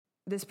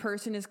this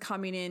person is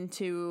coming in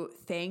to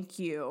thank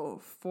you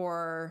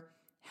for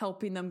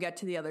helping them get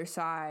to the other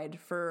side,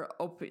 for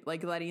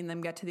letting them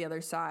get to the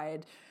other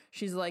side.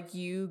 She's like,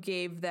 you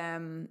gave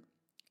them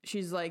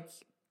the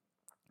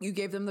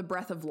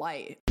breath of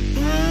light.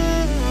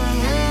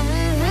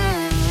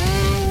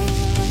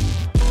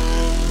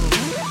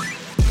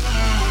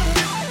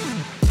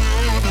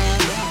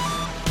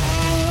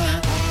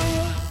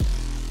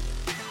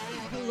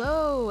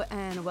 Hello,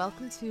 and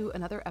welcome to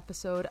another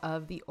episode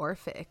of The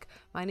Orphic.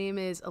 My name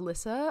is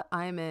Alyssa.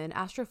 I'm an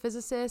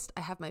astrophysicist.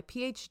 I have my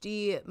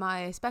PhD.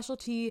 My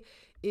specialty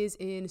is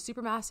in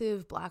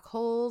supermassive black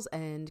holes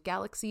and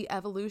galaxy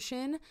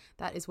evolution.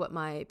 That is what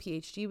my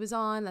PhD was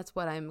on. That's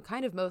what I'm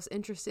kind of most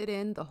interested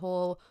in, the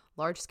whole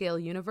large-scale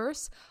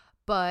universe.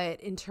 But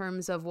in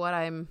terms of what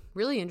I'm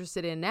really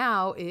interested in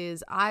now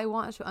is I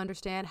want to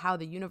understand how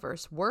the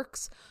universe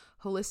works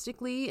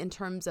holistically in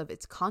terms of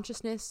its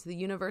consciousness. The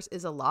universe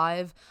is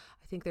alive.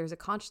 I think there's a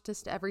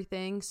consciousness to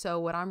everything. So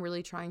what I'm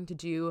really trying to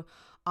do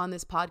on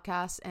this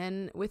podcast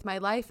and with my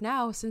life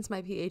now since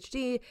my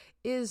PhD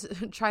is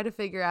try to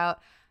figure out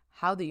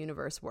how the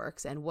universe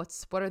works and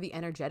what are the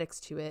energetics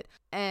to it.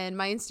 And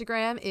my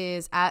Instagram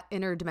is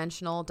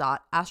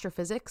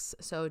 @interdimensional.astrophysics.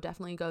 So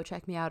definitely go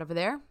check me out over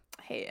there.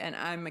 Hey, and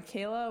I'm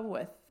Michaela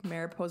with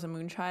Mariposa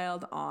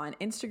Moonchild on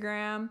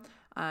Instagram.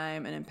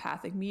 I'm an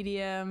empathic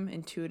medium,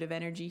 intuitive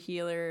energy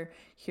healer,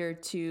 here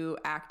to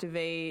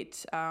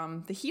activate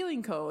the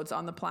healing codes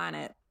on the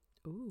planet.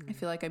 Ooh. I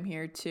feel like I'm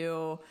here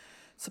to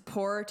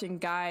support and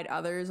guide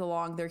others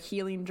along their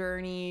healing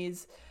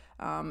journeys,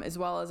 as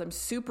well as I'm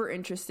super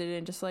interested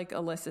in, just like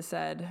Alyssa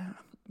said,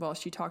 well,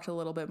 she talked a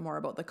little bit more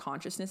about the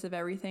consciousness of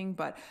everything,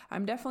 but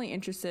I'm definitely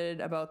interested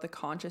about the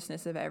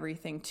consciousness of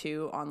everything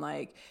too, on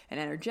like an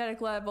energetic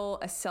level,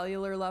 a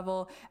cellular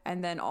level,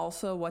 and then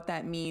also what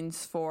that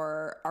means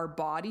for our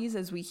bodies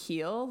as we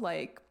heal,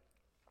 like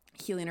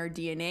healing our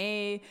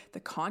DNA, the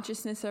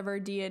consciousness of our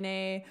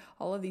DNA,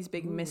 all of these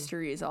big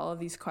mysteries, all of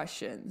these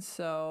questions.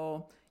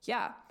 So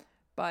yeah,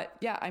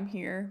 I'm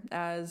here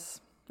as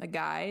a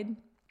guide.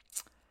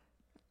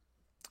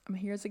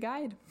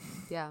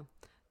 Yeah.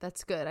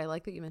 That's good. I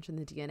like that you mentioned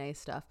the DNA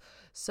stuff.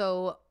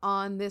 So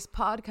on this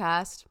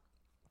podcast,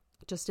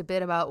 just a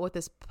bit about what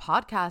this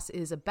podcast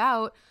is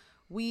about.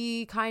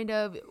 We're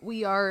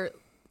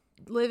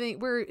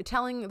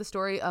telling the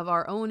story of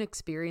our own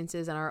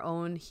experiences and our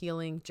own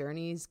healing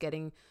journeys,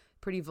 getting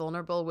pretty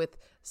vulnerable with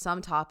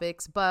some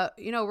topics, but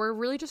we're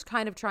really just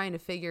kind of trying to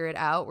figure it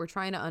out. We're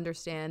trying to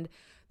understand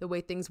the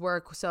way things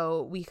work.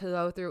 So we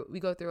go through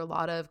a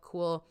lot of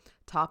cool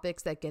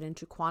topics that get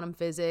into quantum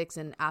physics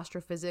and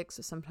astrophysics.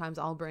 So sometimes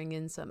I'll bring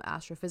in some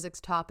astrophysics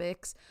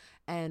topics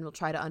and we'll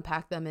try to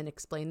unpack them and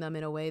explain them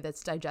in a way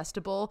that's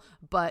digestible,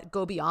 but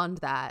go beyond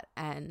that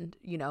and,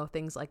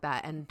 things like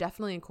that. And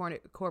definitely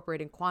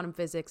incorporating quantum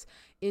physics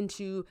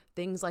into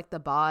things like the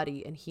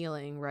body and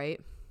healing, right?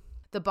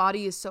 The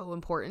body is so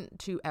important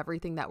to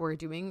everything that we're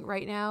doing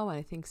right now. And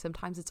I think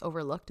sometimes it's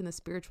overlooked in the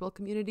spiritual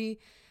community.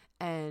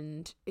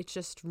 And it's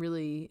just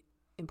really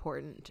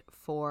important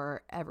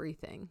for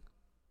everything.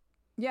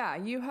 Yeah,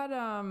 you had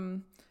a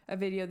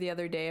video the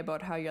other day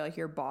about how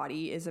your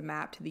body is a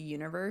map to the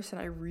universe, and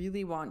I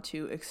really want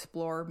to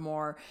explore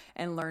more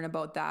and learn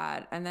about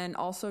that. And then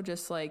also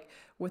just like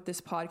with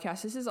this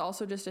podcast, this is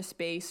also just a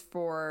space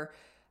for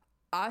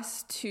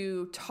us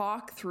to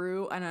talk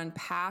through and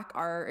unpack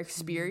our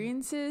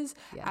experiences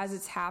as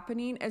it's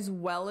happening, as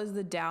well as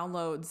the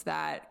downloads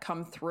that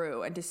come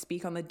through, and to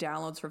speak on the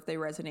downloads for if they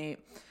resonate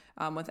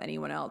with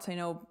anyone else. I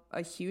know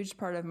a huge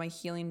part of my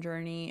healing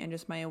journey and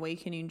just my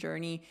awakening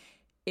journey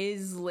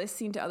is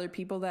listening to other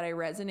people that I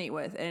resonate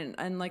with,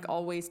 and like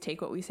always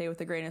take what we say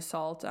with a grain of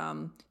salt,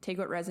 take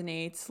what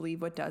resonates,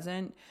 leave what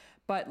doesn't,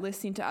 but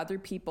listening to other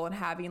people and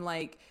having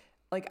like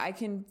I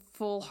can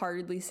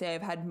full-heartedly say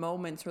I've had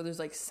moments where there's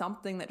like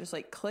something that just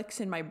like clicks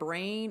in my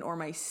brain or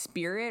my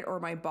spirit or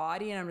my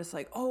body, and I'm just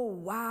like, oh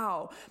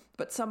wow.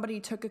 But somebody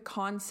took a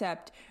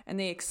concept and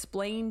they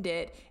explained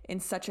it in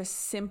such a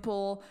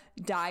simple,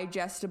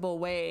 digestible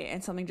way,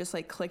 and something just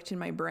like clicked in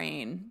my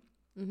brain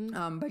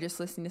by just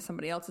listening to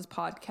somebody else's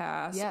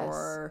podcast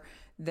or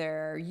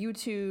their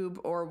YouTube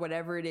or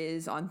whatever it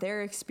is on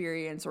their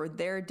experience or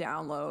their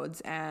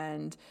downloads.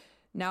 And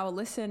now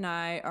Alyssa and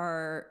I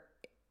are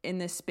in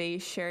this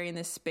space, sharing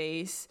this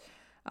space,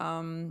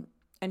 and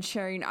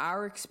sharing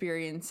our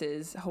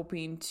experiences,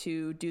 hoping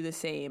to do the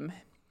same.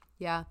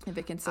 Yeah. If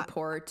it can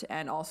support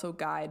and also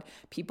guide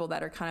people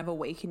that are kind of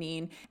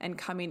awakening and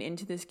coming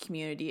into this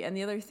community. And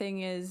the other thing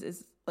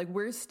is like,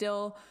 we're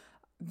still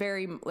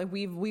very, like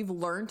we've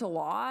learned a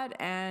lot,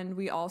 and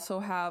we also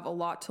have a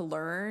lot to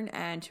learn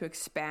and to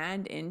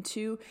expand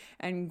into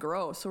and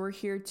grow. So we're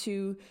here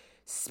to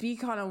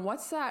speak on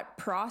what's that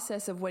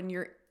process of when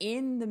you're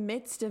in the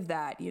midst of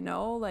that,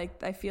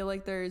 like I feel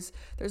like there's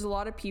a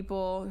lot of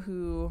people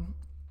who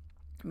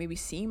maybe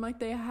seem like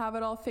they have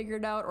it all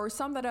figured out, or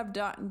some that have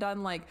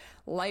done like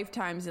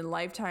lifetimes and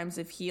lifetimes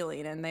of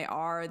healing, and they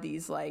are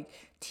these like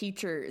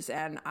teachers,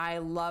 and I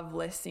love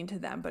listening to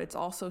them. But it's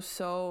also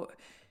so,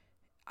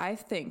 I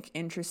think,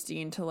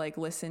 interesting to like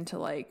listen to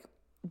like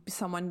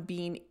someone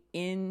being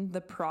in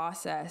the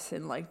process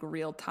in like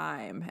real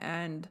time.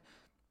 And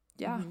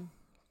yeah. Mm-hmm.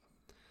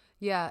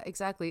 Yeah,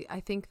 exactly. I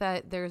think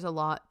that there's a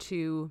lot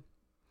to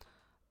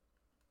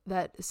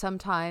that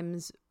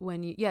sometimes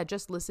when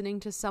just listening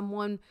to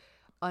someone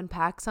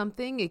unpack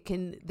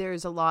something,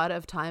 there's a lot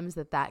of times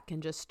that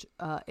can just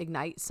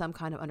ignite some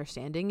kind of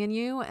understanding in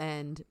you.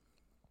 And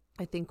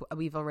I think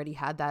we've already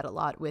had that a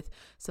lot with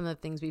some of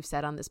the things we've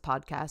said on this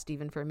podcast,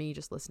 even for me,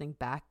 just listening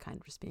back, kind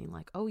of just being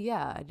like, oh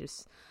yeah,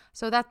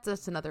 so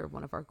that's another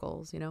one of our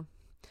goals,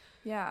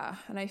 Yeah.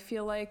 And I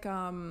feel like,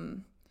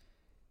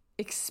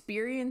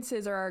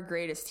 experiences are our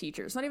greatest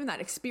teachers. Not even that,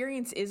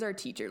 experience is our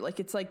teacher.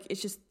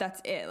 It's just, that's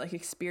it. Like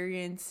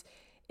experience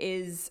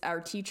is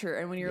our teacher.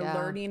 And when you're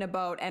learning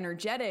about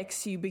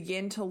energetics, you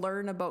begin to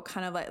learn about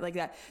kind of like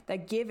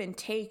that give and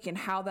take and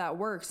how that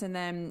works. And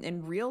then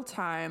in real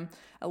time,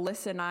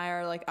 Alyssa and I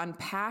are like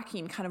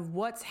unpacking kind of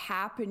what's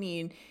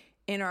happening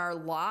in our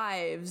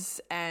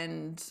lives,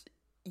 and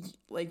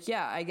like,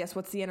 I guess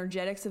what's the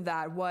energetics of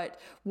that?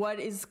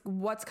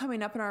 What's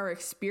coming up in our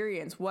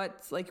experience?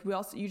 What's like,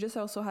 you just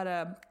also had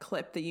a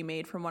clip that you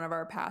made from one of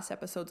our past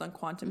episodes on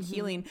quantum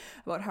healing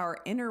about how our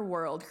inner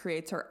world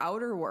creates our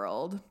outer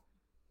world.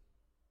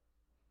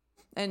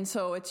 And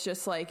so it's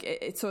just like,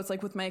 it's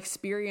like with my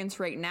experience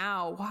right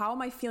now, how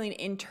am I feeling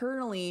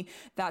internally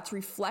that's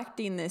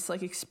reflecting this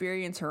like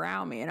experience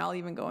around me? And I'll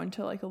even go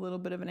into like a little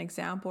bit of an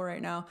example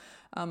right now.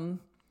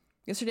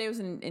 Yesterday was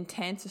an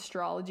intense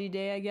astrology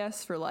day, I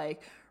guess, for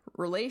like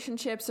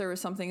relationships. There was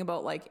something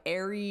about like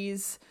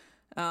Aries,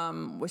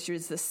 which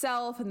is the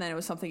self. And then it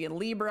was something in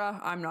Libra.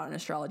 I'm not an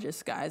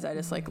astrologist, guys. I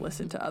just like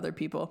listen to other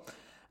people.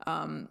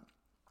 And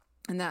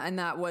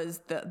that was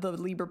the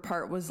Libra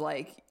part was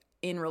like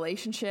in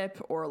relationship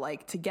or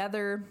like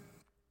together.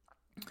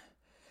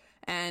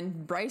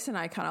 And Bryce and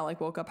I kind of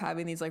like woke up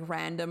having these like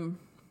random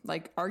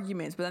like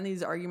arguments, but then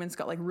these arguments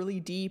got like really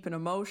deep and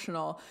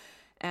emotional.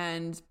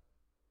 And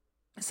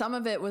some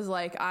of it was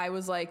like, I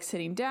was like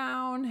sitting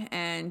down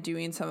and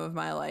doing some of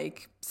my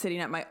like sitting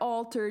at my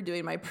altar,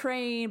 doing my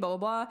praying, blah,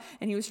 blah, blah.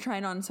 And he was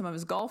trying on some of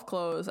his golf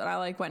clothes. And I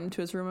like went into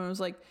his room and was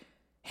like,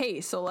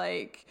 hey, so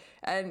like,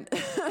 and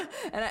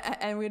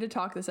we had to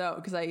talk this out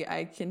because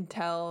I can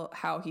tell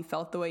how he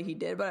felt the way he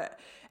did.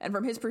 And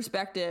from his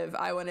perspective,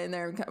 I went in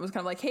there and was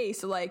kind of like, hey,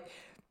 so like,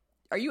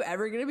 are you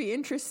ever going to be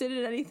interested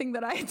in anything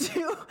that I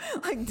do?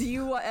 Like, do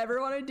you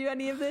ever want to do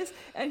any of this?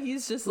 And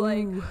he's just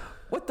like,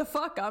 what the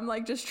fuck? I'm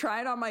like, just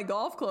trying on my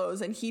golf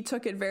clothes. And he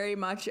took it very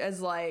much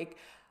as like,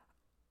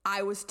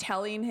 I was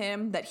telling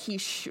him that he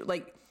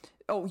like,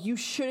 oh, you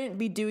shouldn't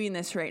be doing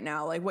this right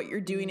now. Like what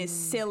you're doing is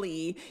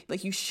silly.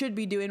 Like you should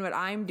be doing what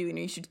I'm doing,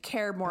 or you should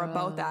care more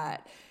about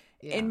that.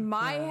 Yeah, in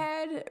my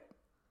head,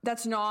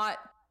 that's not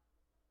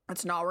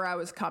where I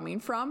was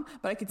coming from,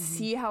 but I could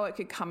see how it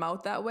could come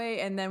out that way.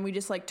 And then we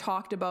just like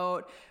talked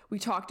about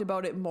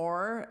it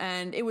more.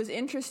 And it was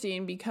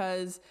interesting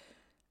because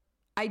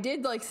I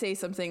did like say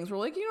some things where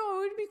like, it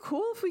would be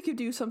cool if we could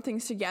do some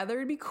things together.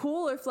 It'd be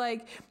cool if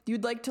like,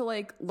 you'd like to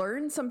like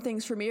learn some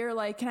things from me, or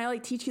like, can I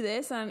like teach you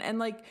this? And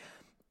like,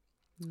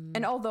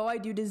 and although I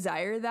do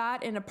desire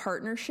that in a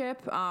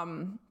partnership, I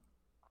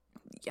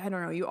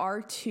don't know, you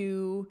are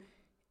two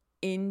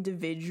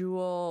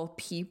individual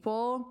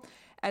people.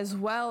 As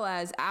well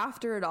as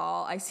after it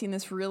all, I seen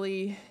this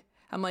really,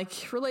 I'm like,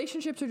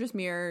 relationships are just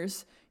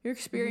mirrors. Your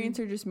experience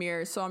are just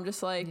mirrors. So I'm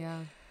just like,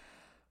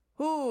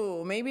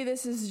 ooh, maybe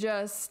this is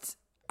just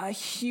a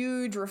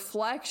huge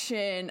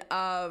reflection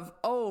of,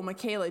 oh,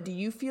 Michaela, do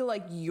you feel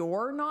like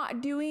you're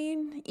not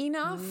doing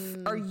enough?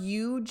 Are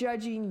you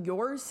judging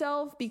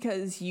yourself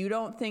because you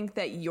don't think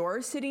that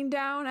you're sitting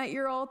down at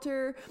your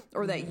altar,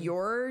 or that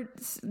you're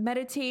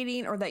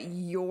meditating, or that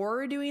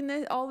you're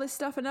doing all this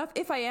stuff enough?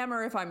 If I am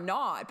or if I'm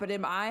not, but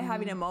am I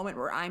having a moment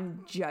where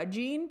I'm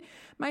judging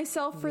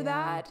myself for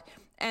that?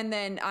 And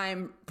then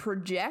I'm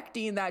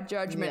projecting that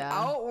judgment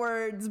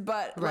outwards,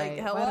 but like,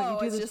 hello,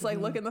 it's just like,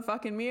 look in the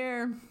fucking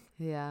mirror.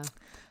 Yeah.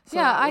 So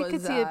yeah, I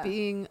could see it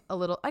being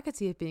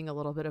a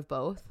little bit of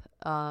both.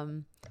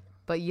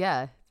 But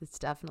yeah, it's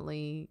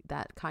definitely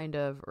that kind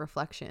of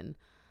reflection.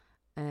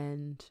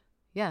 And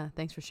yeah,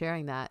 thanks for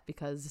sharing that,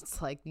 because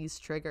it's like these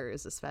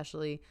triggers,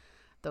 especially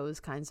those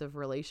kinds of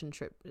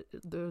relationship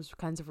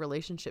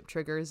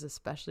triggers,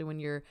 especially when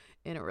you're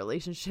in a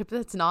relationship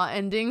that's not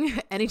ending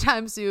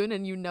anytime soon,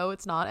 and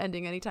it's not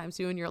ending anytime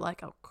soon. You're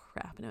like, oh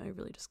crap, now I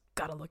really just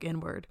gotta look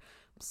inward.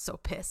 I'm so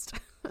pissed.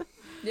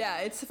 Yeah,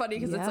 it's funny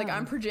because it's like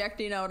I'm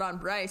projecting out on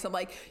Bryce. I'm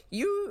like,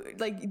 you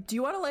like, do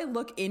you want to like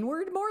look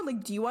inward more?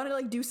 Like, do you want to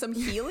like do some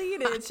healing?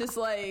 And it's just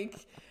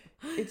like,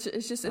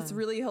 it's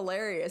really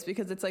hilarious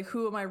because it's like,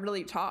 who am I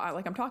really talking?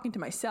 Like, I'm talking to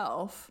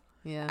myself.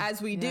 Yeah.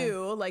 As we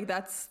do, like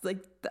that's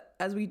like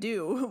as we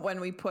do when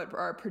we put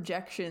our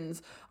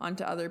projections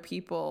onto other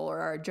people, or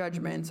our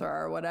judgments, or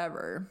our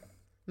whatever.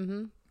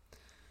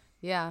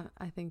 Yeah,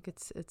 I think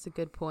it's a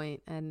good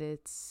point, and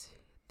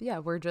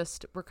we're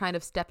kind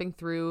of stepping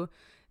through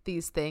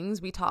these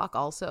things. We talk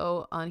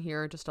also on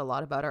here just a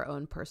lot about our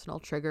own personal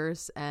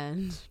triggers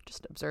and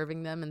just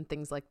observing them and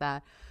things like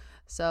that.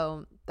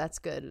 So that's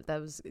good.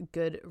 That was a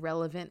good,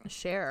 relevant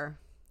share.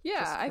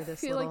 Yeah, I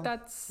feel like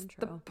that's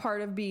the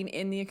part of being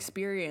in the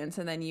experience,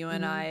 and then you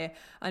and I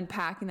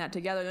unpacking that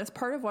together. And that's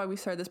part of why we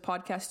started this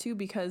podcast too,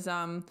 because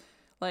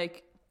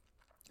like,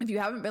 if you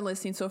haven't been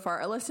listening so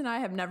far, Alyssa and I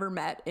have never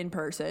met in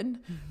person.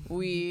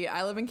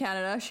 I live in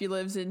Canada. She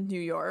lives in New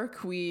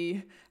York.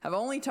 We have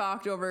only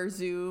talked over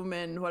Zoom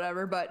and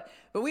whatever, but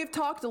we've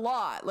talked a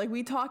lot. Like,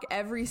 we talk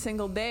every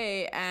single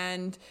day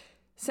and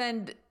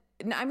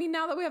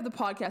now that we have the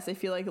podcast, I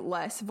feel like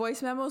less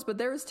voice memos, but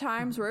there was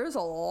times where there was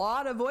a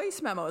lot of voice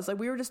memos. Like,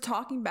 we were just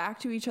talking back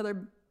to each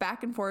other,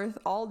 back and forth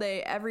all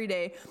day, every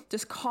day,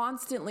 just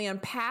constantly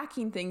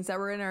unpacking things that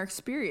were in our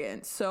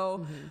experience.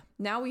 So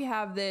now we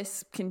have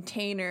this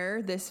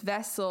container, this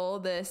vessel,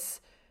 this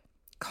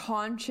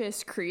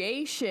conscious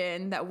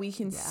creation that we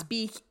can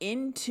speak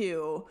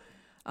into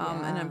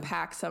and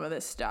unpack some of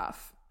this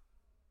stuff.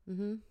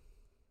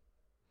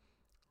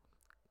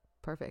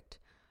 Perfect.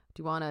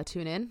 Do you want to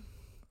tune in?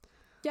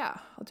 Yeah,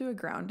 I'll do a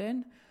ground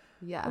in.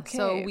 Yeah. Okay.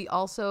 So we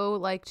also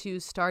like to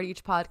start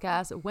each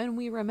podcast when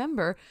we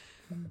remember.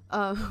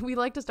 We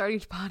like to start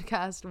each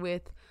podcast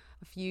with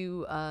a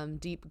few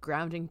deep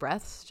grounding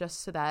breaths,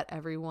 just so that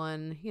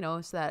everyone,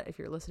 so that if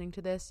you're listening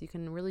to this, you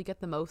can really get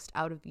the most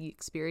out of the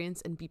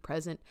experience and be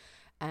present.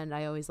 And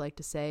I always like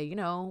to say,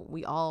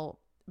 we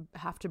all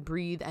have to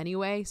breathe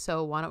anyway.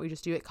 So why don't we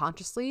just do it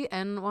consciously,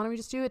 and why don't we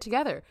just do it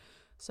together?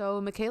 So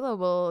Michaela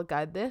will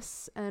guide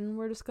this, and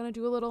we're just going to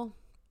do a little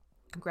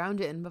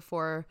ground in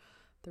before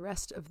the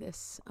rest of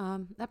this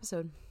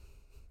episode.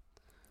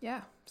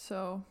 Yeah.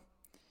 So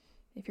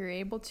if you're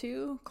able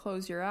to,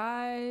 close your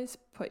eyes,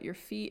 put your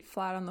feet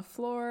flat on the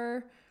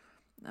floor,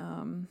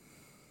 and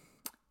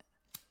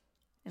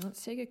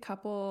let's take a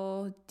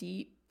couple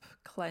deep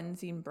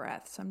cleansing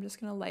breaths. I'm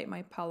just going to light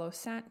my Palo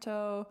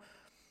Santo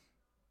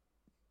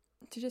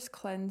to just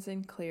cleanse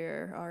and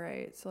clear. All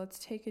right, so let's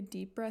take a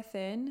deep breath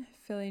in,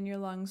 filling your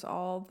lungs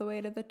all the way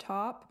to the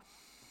top.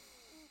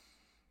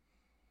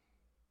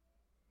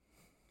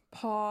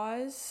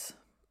 Pause,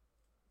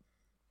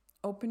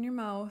 open your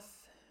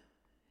mouth,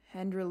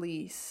 and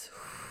release.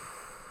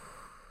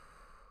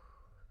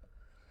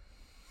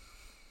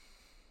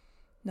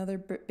 Another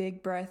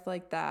big breath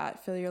like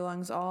that. Fill your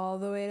lungs all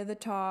the way to the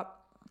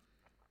top.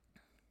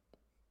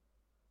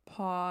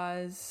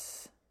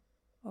 Pause,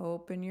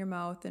 open your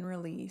mouth, and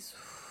release.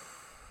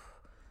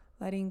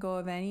 Letting go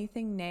of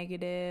anything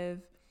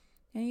negative,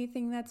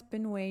 anything that's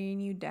been weighing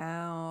you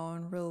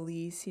down,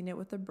 releasing it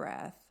with a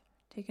breath.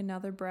 Take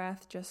another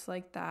breath just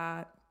like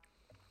that.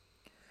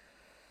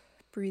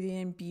 Breathing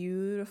in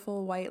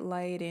beautiful white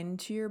light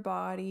into your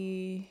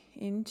body,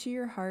 into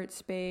your heart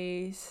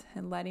space,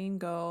 and letting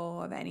go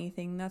of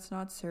anything that's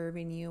not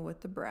serving you with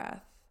the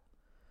breath.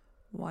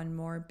 One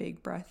more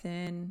big breath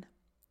in.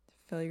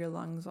 Fill your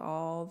lungs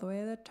all the way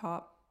to the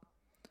top.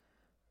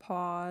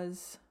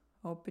 Pause,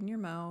 open your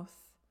mouth,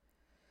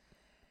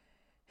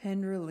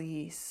 and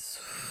release.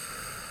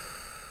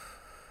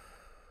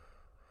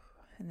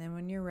 And then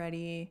when you're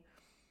ready,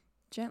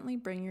 gently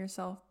bring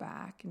yourself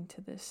back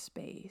into this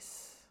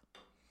space.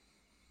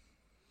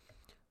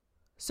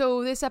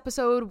 So this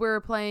episode, we're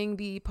playing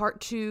the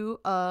part 2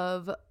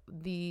 of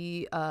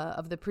the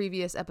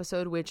previous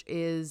episode, which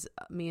is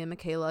me and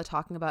Michaela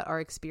talking about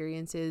our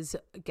experiences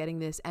getting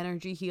this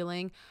energy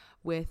healing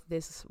with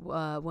this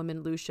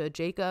woman, Lucia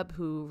Jacob,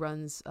 who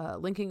runs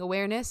Linking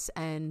Awareness,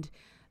 and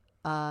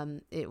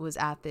it was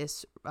at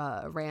this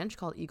ranch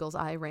called Eagle's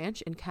Eye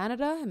Ranch in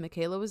Canada, and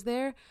Michaela was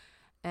there,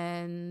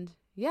 and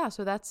yeah,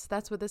 so that's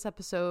what this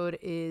episode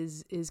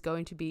is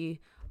going to be.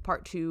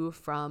 Part 2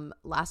 from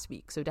last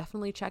week. So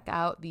definitely check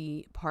out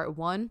the part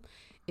 1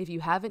 if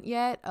you haven't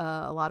yet.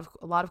 A lot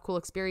of cool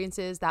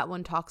experiences. That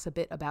one talks a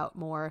bit about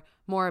more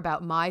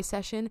about my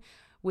session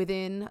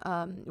within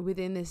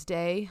this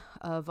day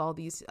of all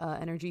these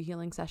energy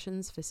healing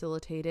sessions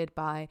facilitated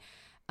by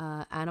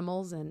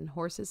animals and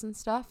horses and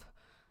stuff.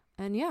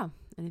 And yeah,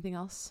 anything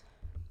else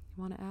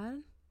you want to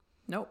add?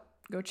 Nope.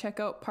 Go check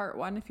out part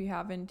 1 if you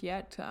haven't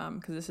yet,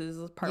 because this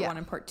is part 1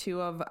 and part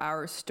 2 of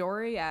our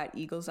story at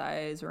Eagle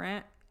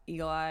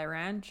Eye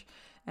Ranch,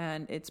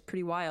 and it's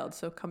pretty wild.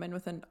 So come in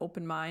with an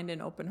open mind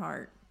and open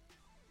heart.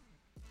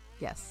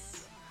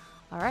 Yes.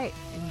 All right.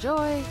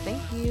 Enjoy.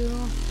 Thank you.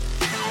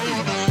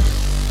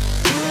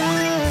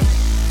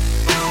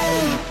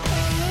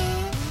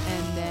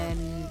 And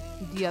then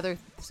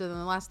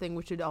the last thing,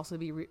 which would also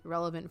be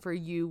relevant for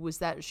you, was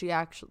that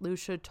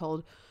Lucia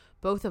told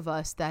both of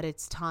us that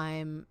it's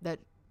time, that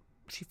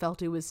she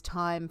felt it was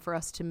time for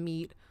us to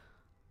meet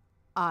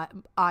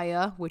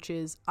Aya, which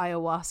is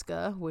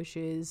ayahuasca, which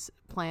is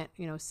plant,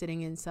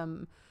 sitting in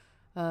some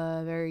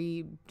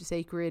very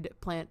sacred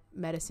plant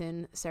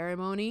medicine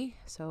ceremony.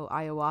 So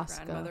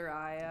ayahuasca. Grandmother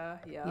Aya,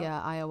 yeah.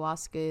 Yeah,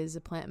 ayahuasca is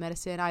a plant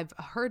medicine. I've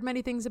heard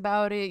many things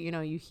about it.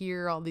 You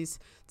hear all these,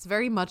 it's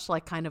very much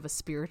like kind of a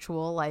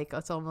spiritual, like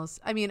it's almost,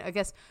 I mean, I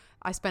guess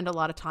I spend a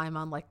lot of time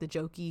on like the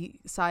jokey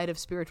side of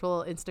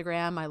spiritual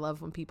Instagram. I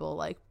love when people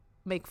like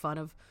make fun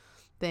of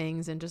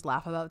things and just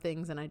laugh about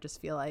things, and I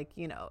just feel like,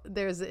 you know,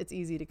 it's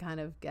easy to kind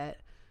of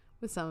get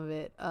with some of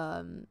it.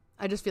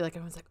 I just feel like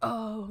everyone's like,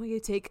 oh,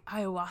 you take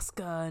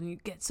ayahuasca and you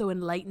get so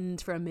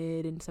enlightened from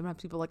it, and sometimes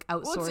people like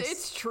outsource. Well,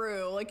 it's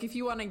true. Like if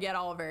you want to get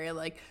all very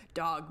like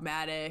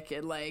dogmatic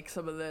and like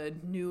some of the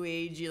new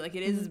agey, like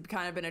it is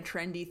kind of been a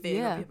trendy thing.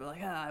 Yeah. Where people are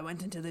like, I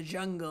went into the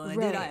jungle and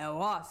I did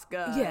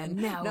ayahuasca. Yeah, and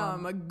now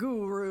I'm a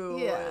guru.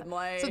 Yeah. And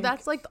like, so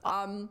that's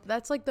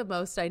like the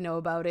most I know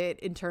about it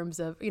in terms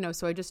of, you know,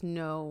 so I just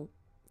know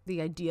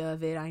the idea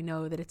of it. I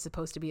know that it's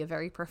supposed to be a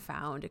very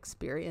profound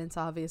experience,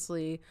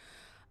 obviously.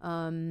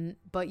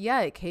 But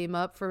yeah, it came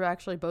up for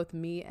actually both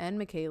me and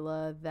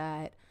Michaela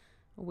that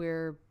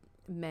we're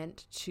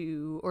meant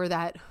to, or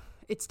that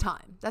it's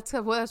time. That's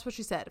what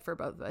she said for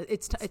both of us.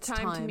 It's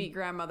time to meet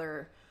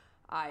grandmother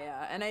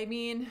Aya. And I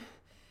mean,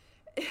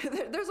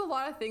 there's a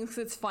lot of things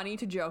that's funny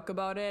to joke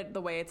about it,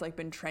 the way it's like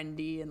been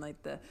trendy and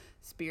like the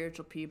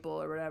spiritual people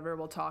or whatever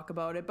will talk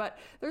about it. But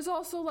there's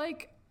also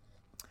like,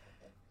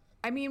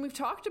 I mean, we've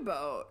talked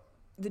about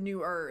the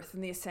new earth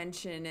and the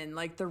ascension and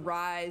like the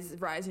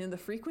rising of the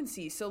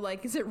frequency. So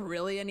like, is it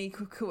really any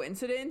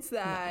coincidence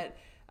that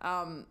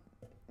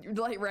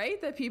like,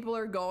 right, that people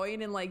are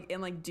going and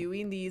like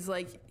doing these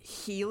like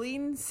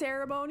healing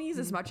ceremonies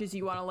as much as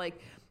you want to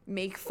like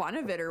make fun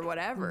of it or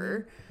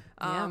whatever.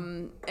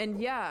 And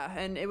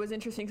it was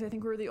interesting because I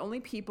think we were the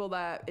only people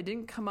that it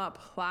didn't come up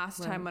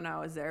last time when I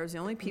was there. It was the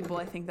only people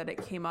I think that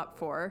it came up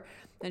for,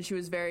 and she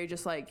was very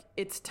just like,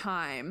 it's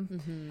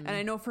time. And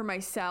I know for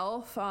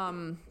myself,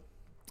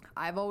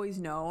 I've always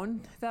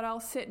known that I'll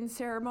sit in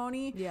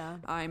ceremony. Yeah.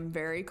 I'm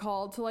very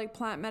called to like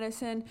plant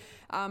medicine.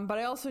 But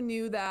I also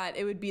knew that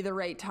it would be the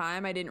right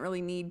time. I didn't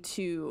really need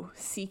to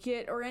seek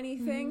it or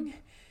anything,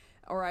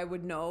 or I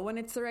would know when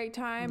it's the right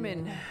time.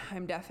 And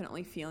I'm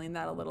definitely feeling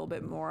that a little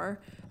bit more.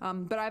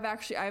 But I've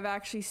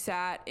actually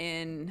sat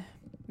in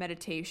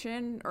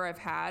meditation, or I've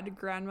had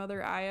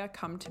grandmother Aya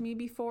come to me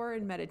before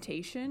in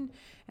meditation,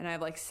 and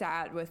I've like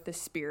sat with the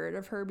spirit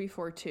of her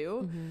before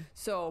too.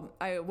 So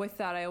I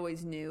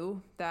always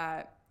knew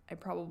that I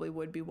probably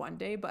would be one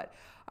day, but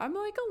I'm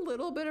like a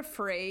little bit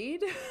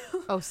afraid.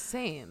 Oh,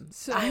 same.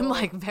 So I'm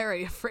like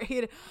very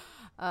afraid.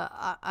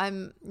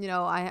 I'm, you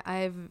know,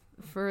 I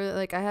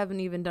haven't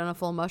even done a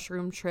full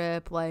mushroom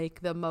trip. Like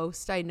the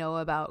most I know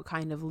about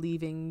kind of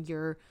leaving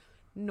your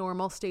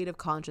normal state of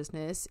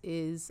consciousness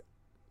is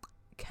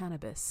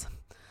cannabis.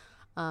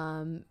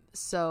 That's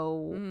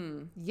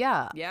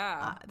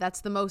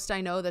the most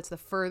I know. That's the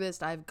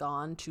furthest I've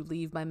gone to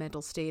leave my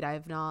mental state.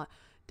 I've not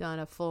done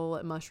a full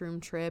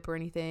mushroom trip or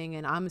anything,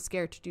 and I'm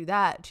scared to do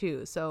that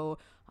too. So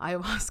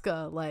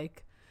ayahuasca,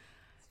 like,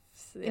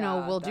 you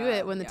know, we'll do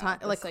it when the time,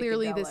 like,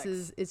 clearly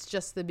it's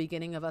just the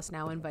beginning of us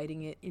now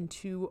inviting it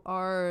into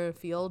our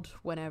field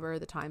whenever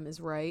the time is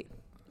right.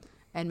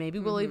 And maybe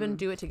we'll even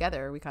do it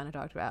together. We kind of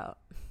talked about.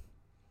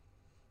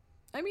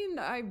 I mean,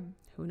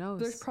 who knows?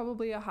 There's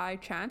probably a high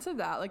chance of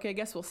that. Like, I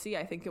guess we'll see.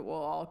 I think it will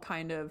all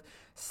kind of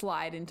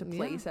slide into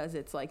place as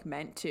it's like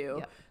meant to.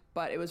 Yep.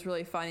 But it was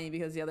really funny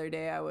because the other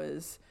day I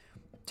was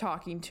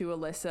talking to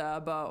Alyssa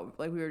about,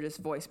 like, we were just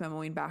voice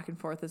memoing back and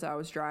forth as I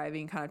was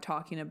driving, kind of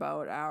talking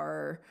about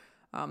our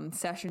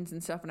sessions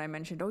and stuff. And I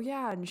mentioned, oh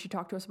yeah. And she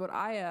talked to us about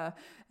Aya.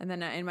 And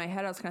then in my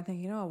head, I was kind of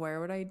thinking, oh, where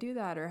would I do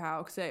that or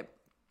how? Because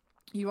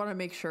you want to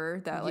make sure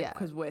that, like,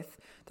 because with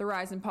the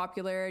rise in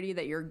popularity,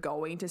 that you're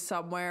going to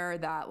somewhere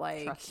that,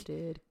 like,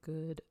 trusted,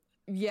 good,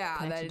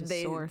 that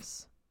they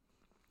source,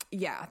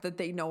 that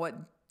they know what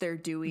they're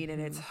doing, and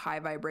it's high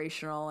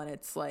vibrational, and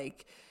it's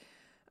like,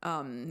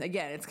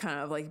 again, it's kind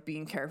of like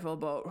being careful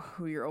about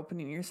who you're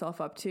opening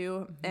yourself up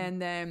to.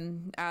 And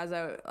then as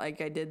I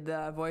did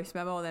the voice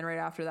memo, and then right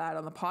after that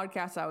on the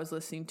podcast I was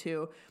listening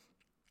to,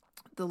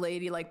 the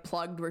lady like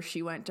plugged where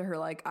she went to her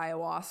like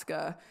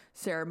ayahuasca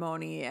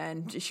ceremony,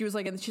 and she's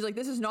like,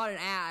 this is not an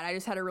ad. I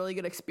just had a really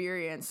good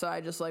experience, so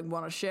I just like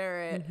want to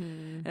share it,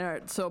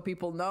 and so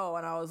people know.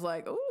 And I was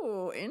like,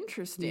 oh,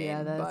 interesting.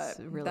 Yeah, that's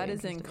really that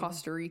is in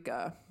Costa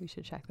Rica. We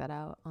should check that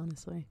out,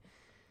 honestly.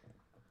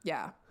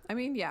 Yeah, I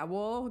mean,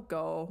 we'll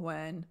go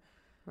when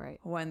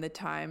the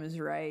time is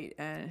right,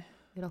 and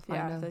it'll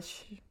find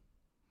us.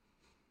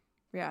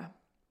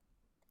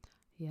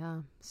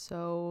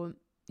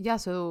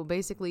 So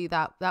basically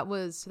that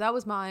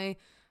was my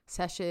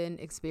session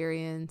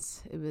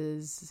experience. It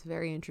was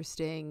very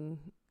interesting.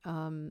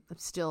 I'm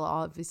still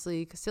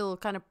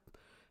kind of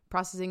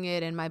processing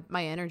it, and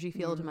my energy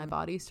field in my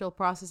body is still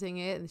processing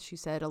it. And she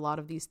said a lot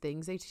of these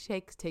things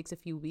takes a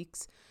few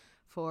weeks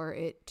for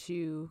it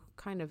to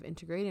kind of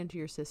integrate into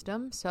your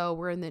system. So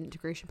we're in the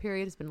integration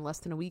period. It's been less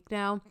than a week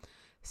now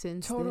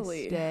since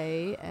this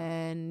day.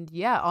 And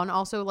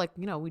also, like,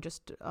 you know, we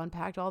just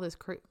unpacked all this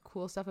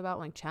cool stuff about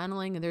like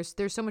channeling, and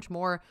there's so much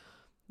more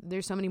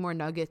there's so many more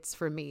nuggets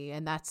for me,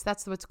 and that's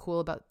what's cool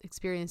about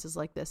experiences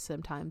like this.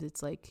 Sometimes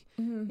it's like,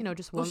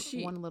 just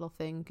one little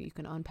thing you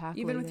can unpack.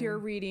 Even later. with your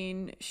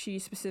reading, she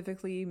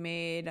specifically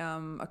made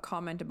a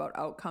comment about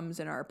outcomes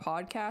in our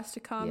podcast to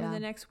come in the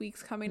next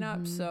weeks coming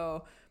up.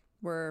 So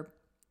we're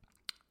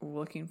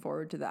looking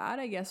forward to that,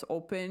 I guess,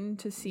 open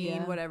to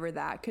seeing whatever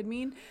that could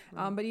mean.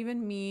 But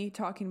even me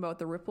talking about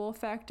the ripple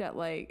effect at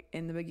like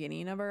in the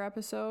beginning of our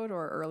episode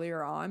or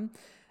earlier on,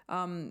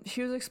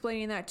 she was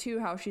explaining that too,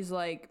 how she's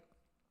like,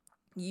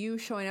 you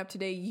showing up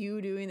today,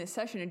 you doing this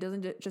session, it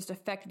doesn't just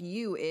affect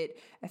you, it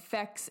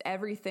affects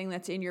everything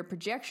that's in your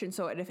projection.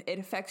 So it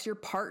affects your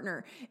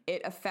partner,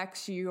 it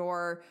affects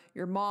your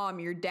mom,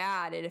 your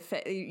dad, it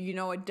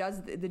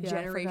does the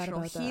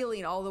generational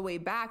healing all the way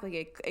back.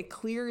 Like it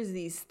clears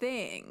these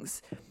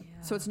things.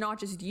 So it's not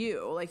just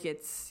you, like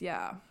it's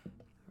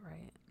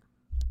right.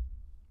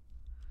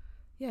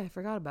 Yeah, I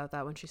forgot about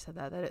that when she said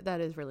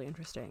that is really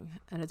interesting,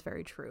 and it's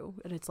very true.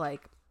 And it's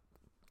like,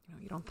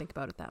 you don't think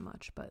about it that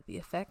much, but the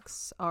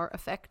effects are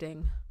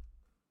affecting.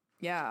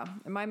 Yeah.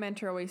 And my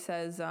mentor always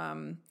says,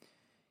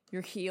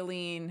 you're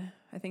healing,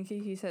 I think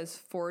he says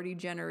 40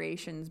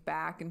 generations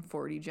back and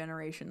 40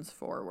 generations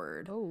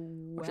forward. Oh,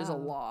 wow. Which is a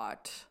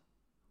lot.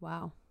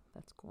 Wow.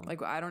 That's cool. Like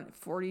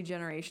 40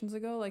 generations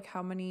ago, like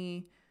how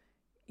many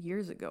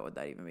years ago would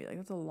that even be? Like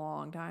that's a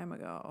long time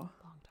ago.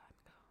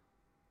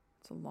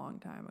 It's a long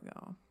time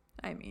ago.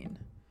 I mean,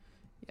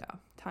 yeah,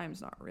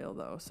 time's not real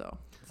though, so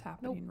it's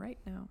happening right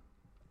now.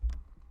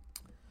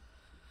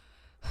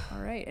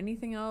 All right.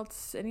 Anything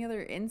else? Any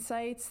other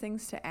insights,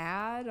 things to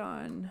add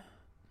on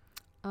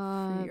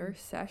for your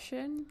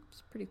session?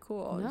 It's pretty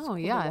cool. No, cool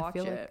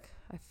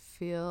I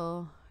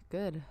feel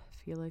good.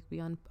 I feel like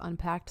we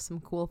unpacked some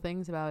cool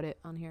things about it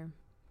on here.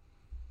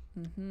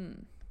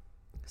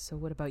 So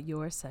what about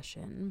your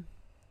session?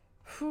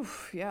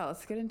 Yeah,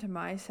 let's get into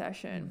my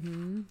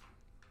session.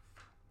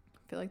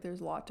 I feel like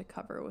there's a lot to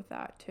cover with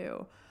that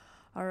too.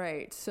 All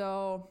right.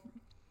 So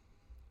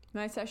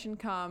my session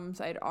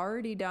comes, I'd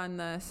already done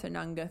the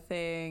Sananga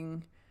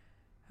thing.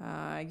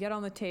 I get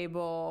on the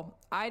table.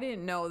 I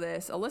didn't know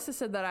this. Alyssa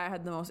said that I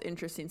had the most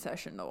interesting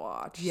session to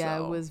watch. Yeah,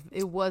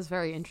 it was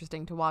very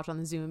interesting to watch on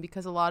the Zoom,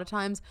 because a lot of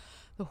times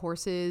the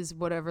horses,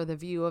 whatever the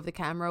view of the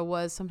camera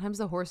was, sometimes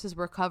the horses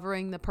were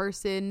covering the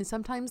person.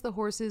 Sometimes the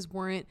horses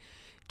weren't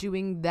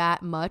doing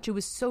that much. It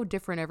was so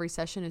different. Every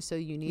session is so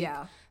unique.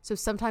 Yeah. So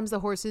sometimes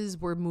the horses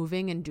were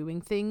moving and doing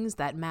things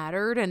that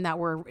mattered and that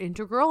were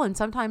integral, and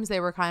sometimes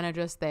they were kind of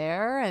just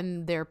there,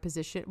 and their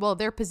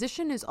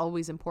position is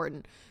always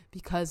important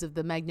because of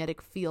the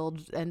magnetic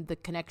field and the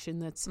connection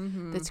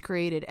that's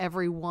created.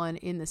 Everyone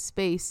in the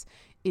space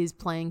is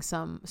playing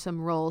some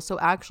role. So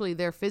actually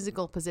their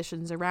physical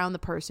positions around the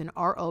person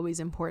are always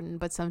important,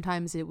 but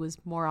sometimes it was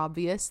more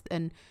obvious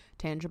and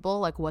tangible,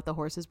 like what the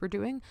horses were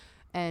doing.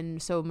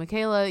 And so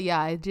Michaela,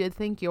 I did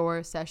think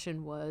your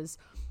session was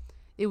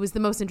the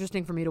most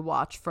interesting for me to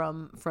watch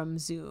from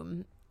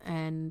Zoom.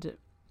 And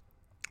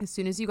as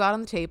soon as you got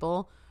on the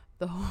table,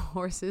 the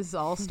horses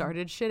all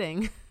started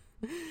shitting.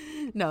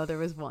 No, there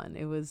was one.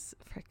 It was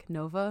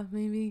Nova,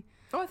 maybe.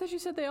 Oh, I thought you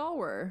said they all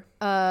were.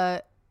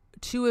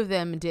 Two of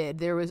them did.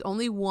 There was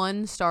only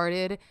one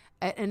started,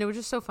 and it was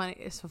just so funny.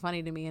 It's so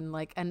funny to me,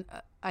 and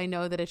I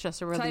know that it's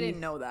just a relief. I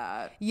didn't know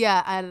that.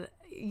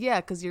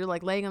 Yeah, because you're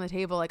like laying on the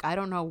table, like I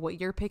don't know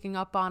what you're picking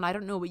up on. I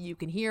don't know what you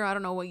can hear. I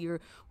don't know what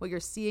you're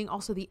seeing.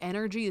 Also, the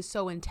energy is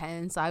so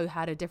intense. I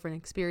had a different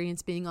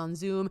experience being on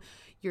Zoom.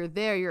 You're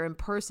there, you're in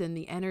person.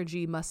 The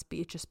energy must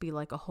be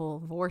like a whole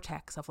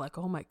vortex of like,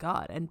 oh my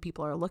God, and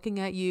people are looking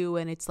at you,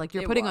 and it's like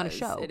you're putting on a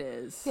show. It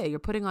is. Yeah, you're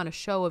putting on a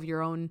show of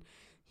your own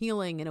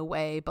healing in a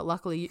way, but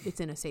luckily it's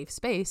in a safe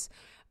space.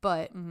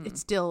 But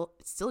it's still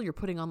you're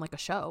putting on like a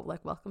show.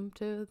 Like, welcome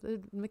to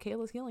the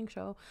Michaela's Healing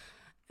Show.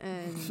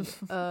 And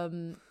so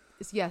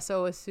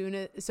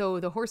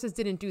the horses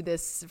didn't do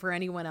this for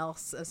anyone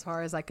else, as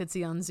far as I could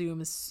see on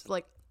Zoom. It's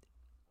like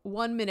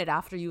 1 minute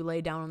after you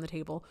lay down on the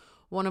table,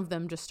 one of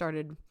them just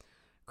started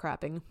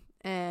crapping,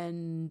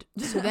 and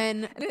so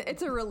then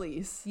it's a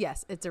release.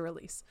 Yes, it's a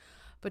release.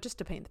 But just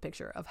to paint the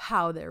picture of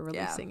how they're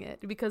releasing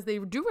it, because they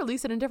do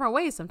release it in different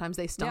ways. Sometimes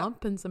they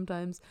stomp, and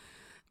sometimes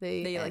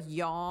they like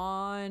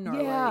yawn.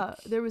 Or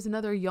there was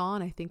another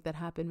yawn, I think, that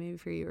happened maybe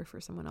for you or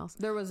for someone else.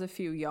 There was a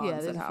few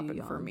yawns that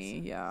happened for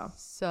me. Yeah.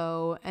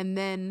 So, and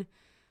then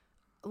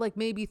like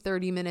maybe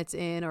 30 minutes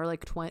in, or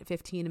like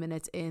 15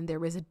 minutes in, there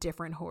was a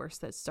different horse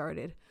that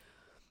started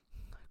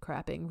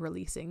crapping,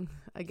 releasing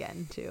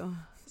again too.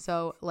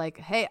 So like,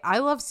 hey, I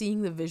love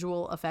seeing the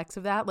visual effects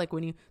of that. Like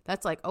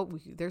that's like, oh,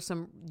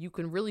 you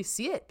can really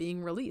see it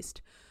being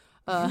released.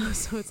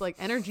 So it's like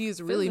energy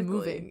is really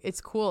moving. It's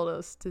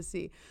cool to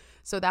see.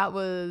 So that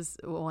was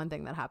one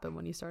thing that happened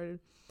when you started.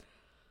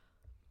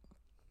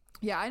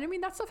 Yeah. And I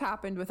mean, that stuff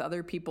happened with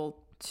other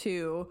people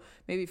too.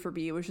 Maybe for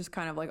me, it was just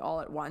kind of like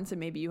all at once, and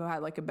maybe you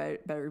had like a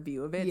better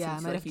view of it. Yeah.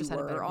 Since like you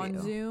were on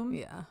Zoom.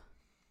 Yeah.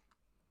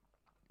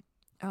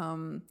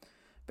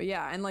 But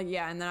and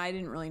then I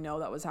didn't really know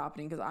that was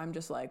happening, because I'm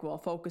just like, well,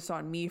 focus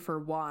on me for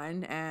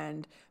one,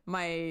 and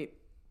my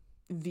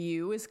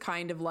view is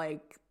kind of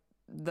like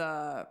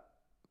the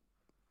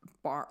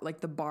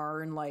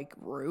barn like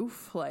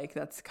roof, like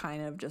that's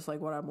kind of just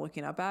like what I'm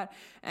looking up at.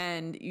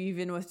 And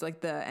even with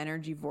like the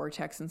energy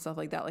vortex and stuff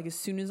like that, like as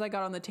soon as I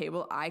got on the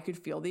table, I could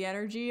feel the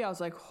energy. I was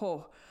like,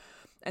 oh.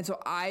 And so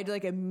I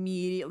like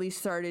immediately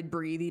started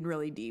breathing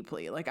really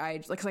deeply, like I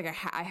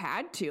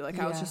had to, like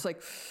I was just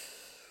like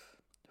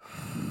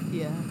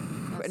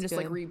and just good.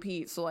 Like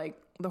repeat. So like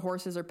the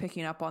horses are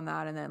picking up on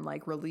that and then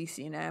like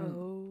releasing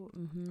them.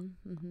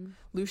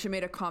 Lucia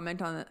made a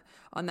comment on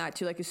that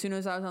too. Like as soon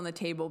as I was on the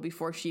table,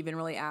 before she even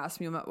really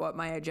asked me what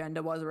my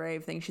agenda was or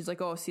anything, she's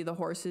like, oh, see the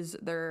horses,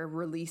 they're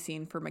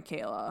releasing for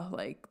Michaela.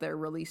 Like they're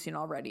releasing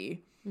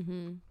already.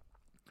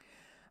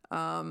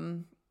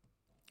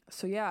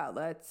 So yeah,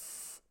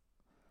 let's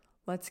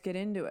get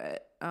into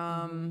it.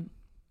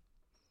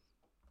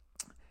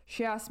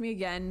 She asked me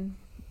again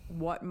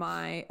what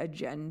my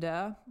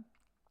agenda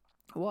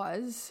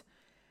was,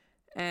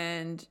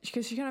 and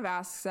because she kind of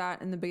asks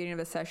that in the beginning of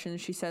the session,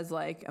 she says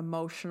like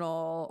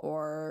emotional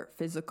or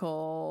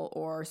physical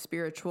or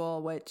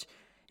spiritual, which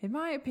in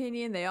my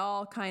opinion they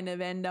all kind of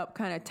end up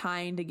kind of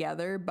tying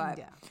together, but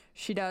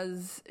she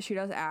does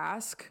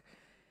ask.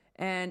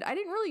 And I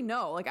didn't really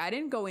know, like I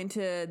didn't go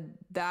into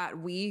that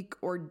week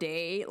or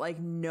day like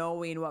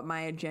knowing what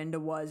my agenda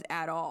was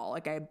at all.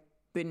 Like I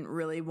didn't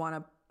really want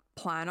to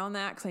plan on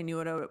that because I knew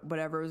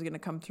whatever was going to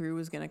come through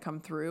was going to come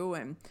through.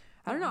 And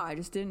I don't know, I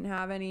just didn't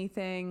have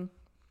anything.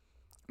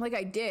 Like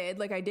I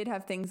did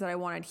have things that I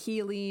wanted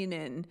healing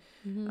and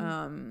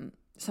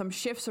some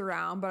shifts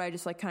around, but I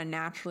just like kind of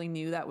naturally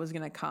knew that was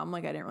going to come.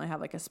 Like I didn't really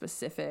have like a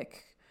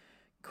specific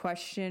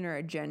question or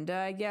agenda,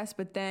 I guess.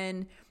 But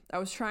then I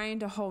was trying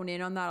to hone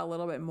in on that a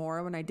little bit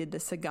more when I did the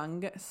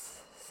Sananga.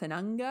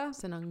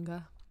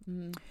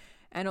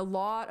 And a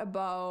lot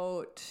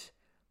about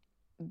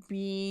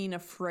being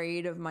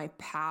afraid of my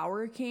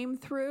power came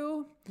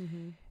through.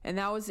 And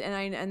that was,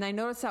 and I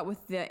noticed that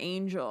with the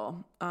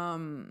angel.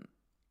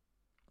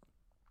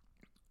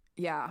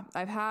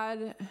 I've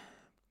had,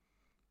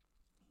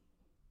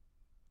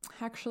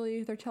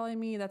 actually they're telling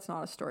me that's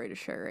not a story to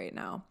share right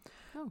now,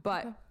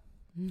 but okay.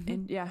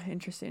 And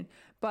interesting.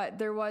 But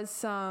there was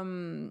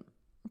some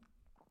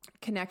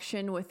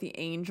connection with the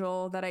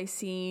angel that I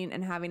seen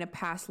and having a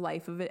past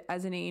life of it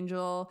as an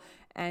angel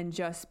and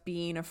just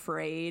being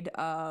afraid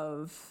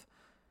of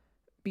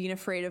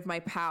my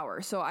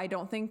power. So I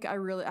don't think I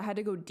had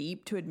to go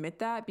deep to admit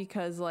that,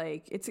 because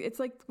like it's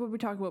like what we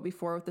talked about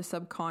before with the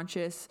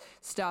subconscious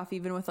stuff,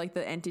 even with like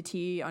the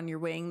entity on your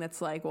wing that's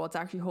like, well, it's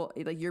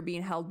actually like you're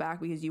being held back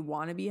because you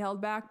want to be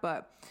held back,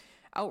 but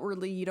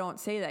outwardly you don't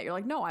say that. You're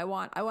like, no, I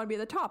want to be at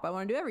the top. I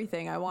want to do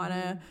everything. I want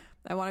to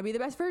be the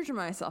best version of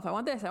myself. I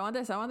want this. I want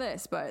this. I want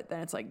this. But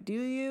then it's like, do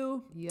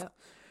you? Yep.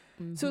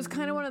 So it's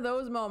kind of one of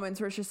those moments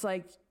where it's just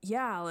like,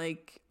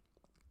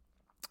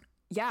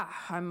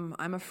 I'm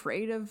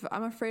afraid of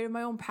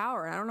my own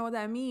power. And I don't know what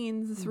that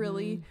means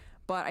really,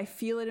 but I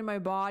feel it in my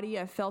body.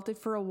 I felt it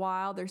for a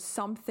while. There's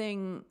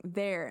something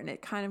there, and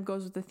it kind of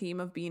goes with the theme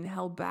of being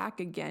held back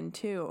again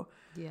too.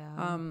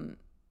 Yeah.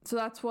 So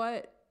that's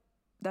what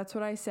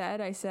I said.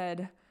 I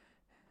said,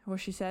 well,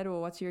 she said, well,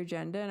 what's your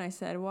agenda? And I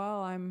said,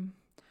 well, I'm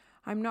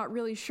not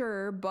really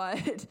sure,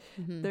 but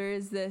there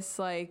is this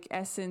like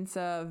essence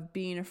of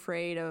being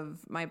afraid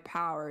of my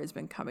power has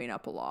been coming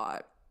up a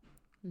lot.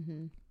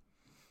 And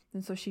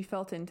so she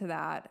felt into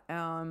that.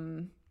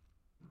 And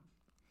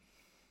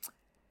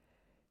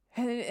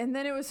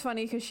then it was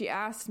funny because she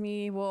asked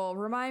me, well,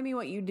 remind me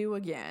what you do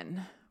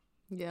again.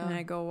 Yeah. And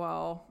I go,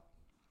 well,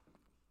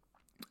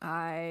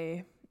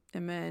 I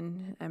am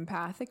an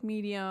empathic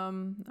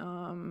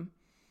medium.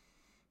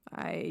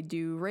 I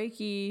do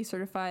Reiki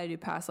certified. I do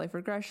past life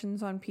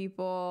regressions on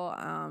people.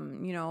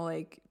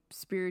 Like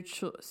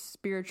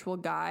spiritual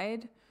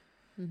guide,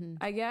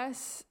 I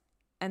guess.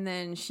 And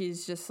then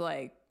she's just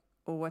like,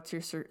 well, what's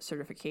your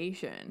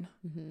certification?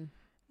 And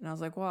I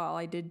was like, well,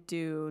 I did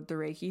do the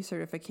Reiki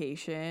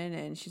certification.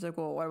 And she's like,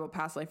 well, what about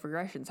past life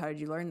regressions? How did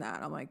you learn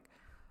that? I'm like,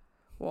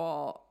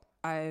 well,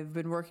 I've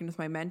been working with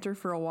my mentor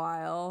for a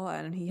while,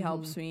 and he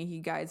helps me. He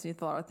guides me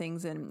with a lot of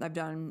things, and I've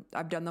done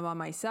them on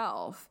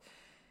myself.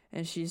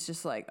 And she's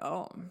just like,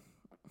 oh,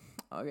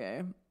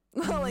 okay.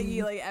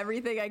 like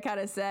everything I kind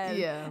of said.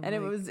 Yeah. And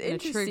it was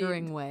interesting. In a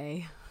triggering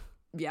way.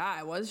 Yeah,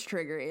 it was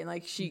triggering.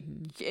 Like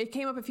it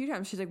came up a few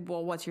times. She's like,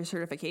 well, what's your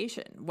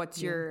certification?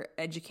 What's your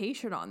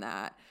education on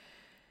that?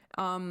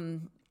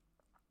 And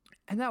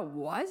that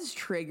was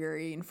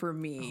triggering for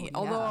me.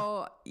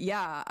 Although,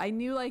 I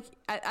knew like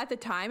at the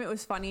time it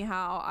was funny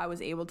how I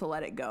was able to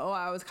let it go.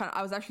 I was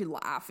actually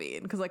laughing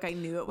because like I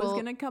knew it was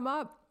going to come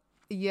up.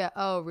 Yeah.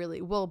 Oh,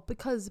 really? Well,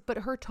 but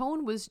her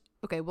tone was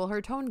okay. Well, her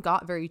tone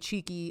got very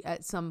cheeky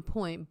at some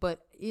point,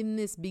 but in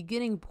this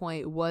beginning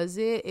point, it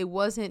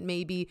wasn't,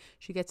 maybe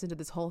she gets into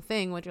this whole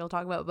thing, which I'll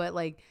talk about, but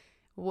like,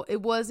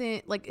 it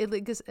wasn't like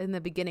just in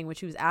the beginning when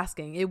she was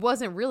asking, it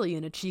wasn't really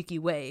in a cheeky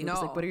way. It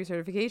was like, what are your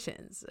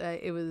certifications?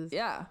 It was,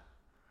 yeah.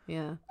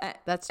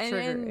 That's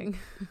triggering.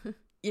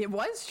 It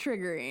was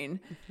triggering.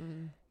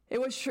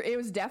 it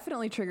was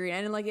definitely triggering,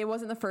 and like it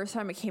wasn't the first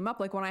time it came up.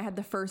 Like when I had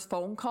the first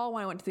phone call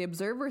when I went to the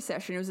observer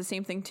session, it was the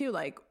same thing too.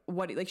 Like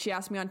she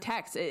asked me on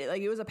text,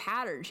 it was a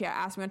pattern. She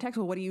asked me on text,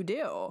 well, what do you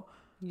do?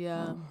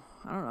 Yeah.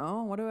 I don't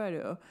know. What do I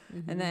do?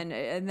 And then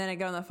I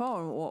get on the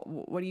phone. Well,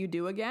 what do you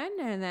do again?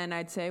 And then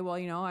I'd say, well,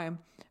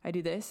 I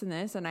do this and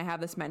this, and I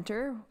have this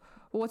mentor.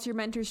 Well, what's your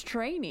mentor's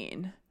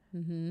training?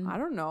 I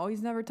don't know.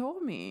 He's never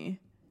told me.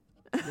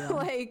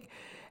 Yeah.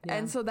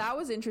 And so that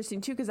was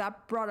interesting too, because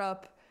that brought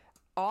up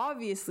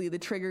obviously the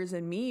triggers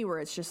in me where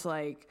it's just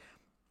like,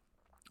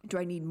 do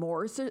I need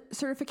more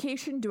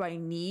certification? Do I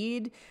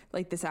need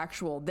like this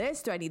actual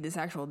this? Do I need this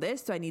actual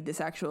this? Do I need this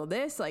actual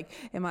this? Like,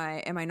 am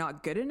I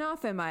not good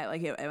enough? Am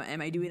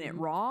I doing it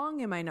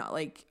wrong? Am I not,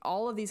 like,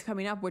 all of these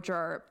coming up, which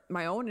are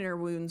my own inner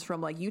wounds from,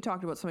 like, you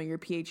talked about some of your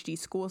PhD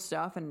school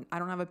stuff, and I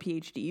don't have a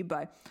PhD,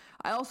 but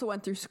I also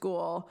went through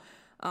school,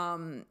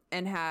 and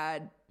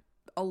had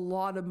a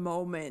lot of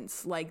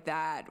moments like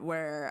that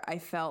where I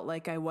felt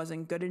like I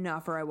wasn't good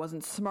enough, or I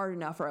wasn't smart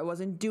enough, or I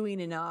wasn't doing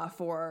enough,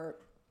 or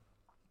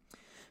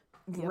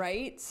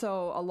right?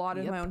 So a lot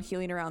of my own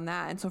healing around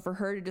that. And so for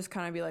her to just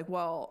kind of be like,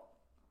 well,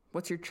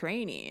 what's your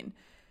training?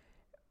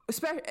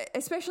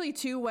 Especially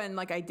too when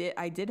like I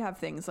did have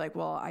things like,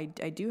 well, I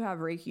do have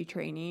Reiki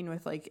training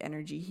with like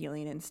energy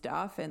healing and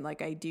stuff, and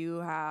like I do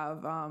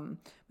have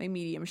my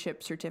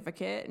mediumship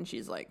certificate, and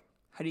she's like,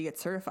 how do you get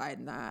certified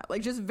in that?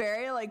 Like just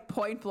very like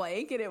point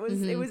blank, and it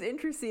was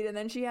interesting. And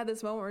then she had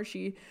this moment where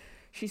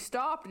she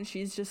stopped, and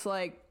she's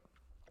like,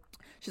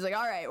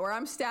 all right, where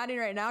I'm standing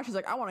right now, she's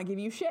like, I want to give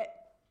you shit.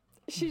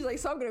 She's like,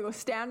 so I'm gonna go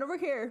stand over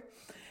here.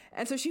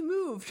 And so she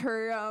moved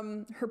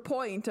her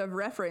point of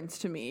reference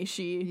to me.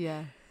 She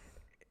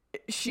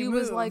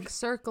was like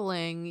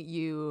circling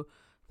you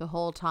the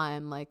whole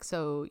time, like,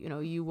 so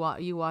you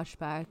watched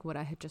back what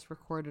I had just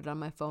recorded on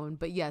my phone.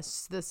 But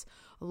yes,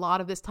 a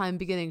lot of this time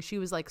beginning, she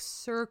was like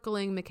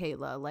circling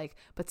Michaela, like,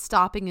 but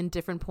stopping in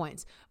different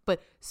points.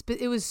 But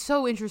it was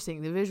so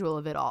interesting, the visual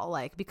of it all,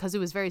 like, because it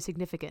was very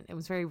significant, it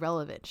was very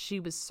relevant. She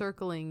was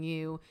circling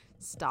you,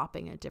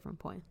 stopping at different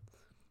points.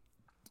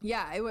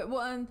 Yeah,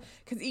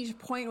 because each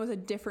point was a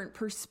different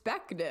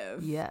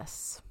perspective.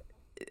 Yes.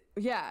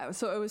 Yeah,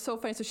 so it was so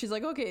funny. So she's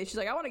like, okay, she's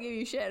like, I want to give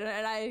you shit,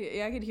 and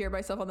I could hear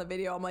myself on the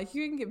video. I'm like,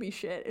 you can give me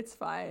shit, it's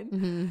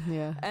fine.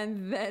 Yeah.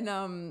 And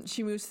then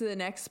she moves to the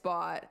next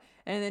spot,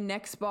 and the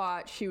next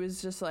spot she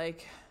was just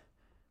like,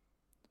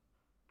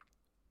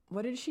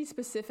 what did she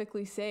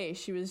specifically say?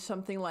 She was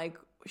something like,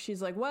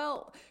 she's like,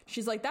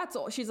 that's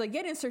old. She's like,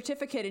 getting a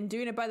certificate and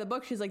doing it by the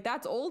book. She's like,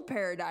 that's old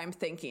paradigm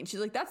thinking. She's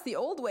like, that's the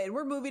old way, and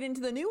we're moving into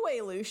the new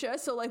way, Lucia.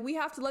 So like, we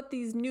have to let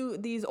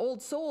these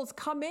old souls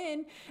come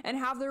in and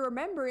have their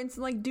remembrance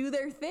and like do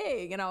their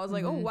thing. And I was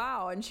like, oh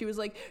wow. And she's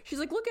like,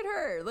 look at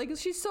her, like,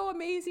 she's so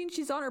amazing.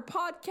 She's on her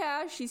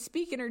podcast, she's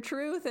speaking her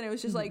truth. And it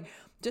was just like,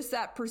 just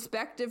that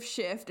perspective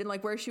shift, and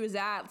like where she was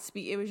at,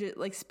 it was just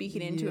like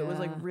speaking into it was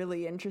like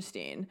really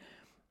interesting.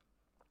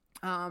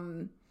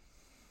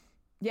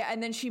 Yeah,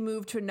 and then she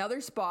moved to another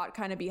spot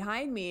kind of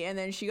behind me, and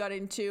then she got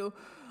into,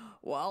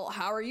 well,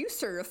 how are you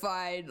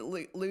certified,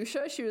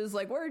 Lucia? She was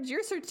like, where'd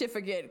your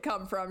certificate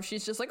come from?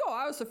 She's just like, oh,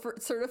 I was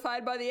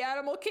certified by the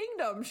animal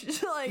kingdom.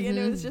 She's like, and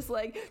it was just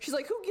like, she's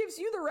like, who gives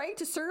you the right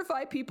to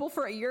certify people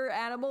for your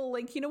animal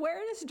linking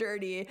awareness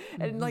journey?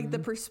 And like the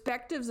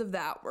perspectives of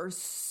that were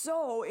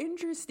so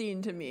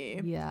interesting to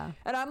me. Yeah.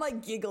 And I'm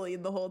like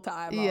giggling the whole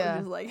time. I was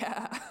just like,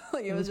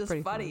 like it was just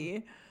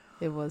funny.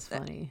 It was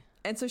funny.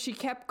 And so she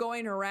kept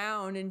going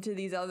around into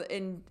these other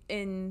in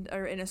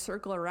a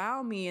circle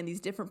around me, and these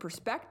different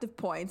perspective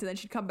points, and then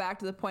she'd come back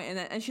to the point,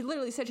 and she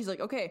literally said, she's like,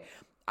 okay,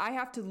 I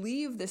have to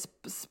leave this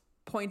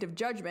point of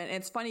judgment. And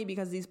it's funny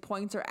because these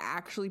points are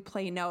actually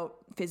playing out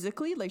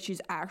physically, like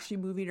she's actually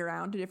moving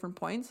around to different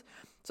points.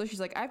 So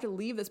she's like, I have to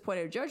leave this point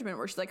of judgment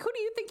where she's like, who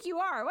do you think you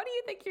are? What do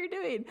you think you're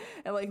doing?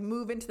 And like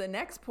move into the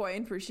next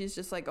point where she's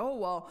just like, oh,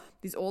 well,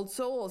 these old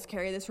souls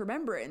carry this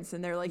remembrance,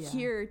 and they're like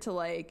here to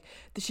like,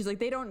 she's like,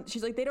 they don't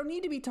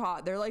need to be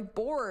taught. They're like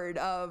bored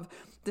of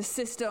the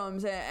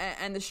systems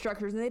and the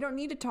structures, and they don't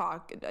need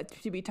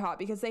to be taught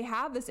because they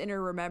have this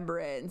inner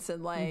remembrance,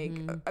 and like,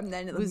 and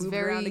then it was move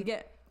around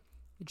again.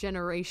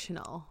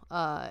 Generational.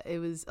 It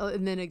was,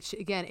 and then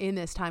again in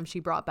this time she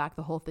brought back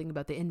the whole thing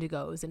about the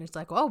indigos, and it's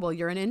like, oh, well,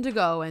 you're an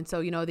indigo, and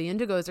so the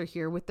indigos are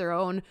here with their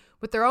own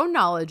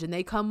knowledge, and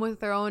they come with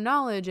their own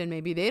knowledge, and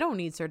maybe they don't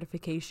need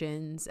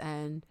certifications,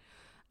 and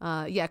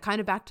kind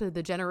of back to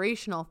the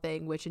generational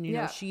thing, which,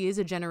 and she is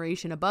a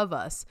generation above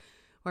us,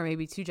 or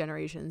maybe 2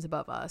 generations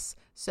above us,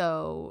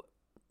 so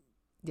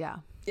yeah.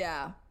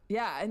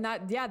 And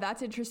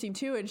that's interesting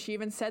too. And she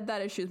even said that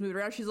as she was moving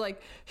around, she's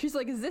like,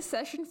 is this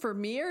session for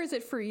me or is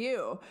it for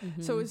you?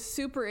 So it was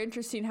super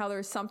interesting how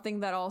there's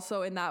something that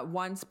also in that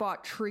one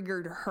spot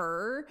triggered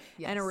her,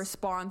 and a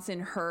response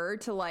in her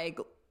to like,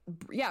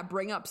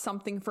 bring up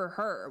something for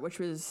her, which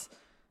was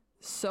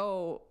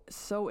so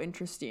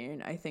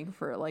interesting, I think,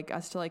 for like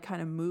us to like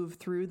kind of move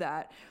through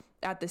that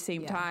at the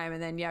same time.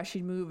 And then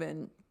she'd move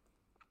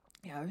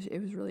Yeah,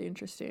 it was really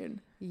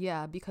interesting.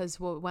 Yeah, because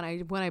when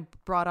I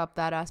brought up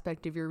that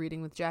aspect of your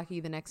reading with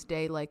Jackie the next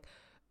day, like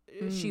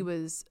she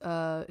was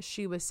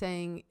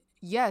saying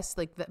yes,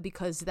 like that,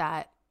 because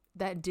that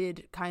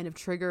did kind of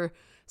trigger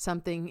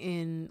something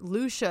in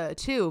Lucia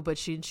too, but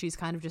she's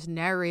kind of just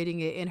narrating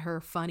it in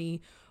her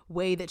funny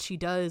way that she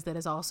does, that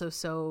is also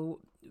so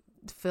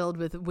filled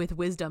with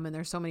wisdom, and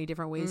there's so many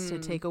different ways to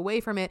take away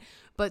from it.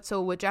 But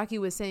so what Jackie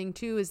was saying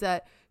too is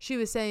that she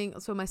was saying,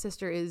 so my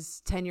sister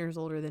is 10 years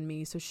older than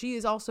me, so she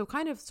is also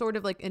kind of sort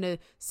of like in a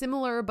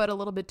similar but a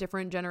little bit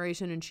different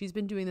generation, and she's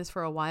been doing this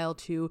for a while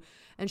too.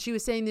 And she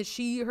was saying that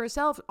she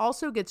herself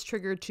also gets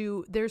triggered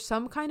too. There's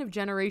some kind of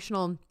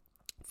generational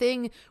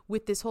thing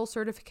with this whole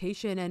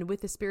certification and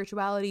with the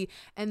spirituality,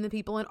 and the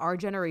people in our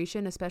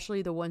generation,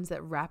 especially the ones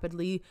that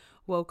rapidly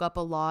woke up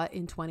a lot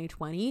in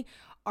 2020,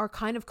 are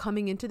kind of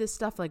coming into this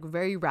stuff like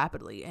very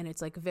rapidly, and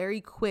it's like very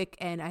quick.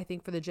 And I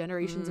think for the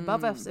generations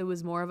above us, it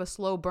was more of a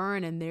slow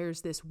burn, and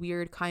there's this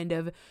weird kind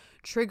of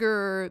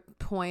trigger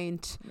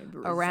point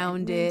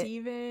around it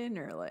even,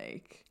 or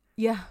like,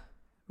 yeah.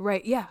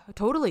 Right. Yeah,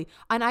 totally.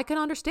 And I can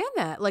understand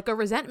that, like a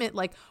resentment,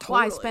 like,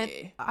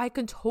 totally. I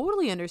can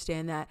totally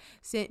understand that,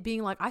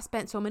 being like, I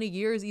spent so many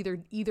years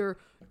either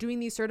doing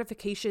these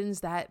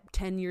certifications that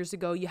 10 years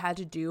ago you had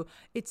to do.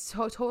 It's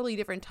a totally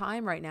different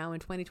time right now in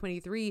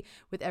 2023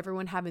 with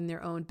everyone having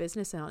their own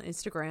business and on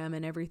Instagram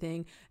and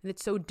everything. And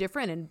it's so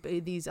different.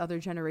 And these other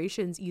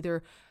generations,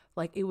 either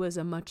like it was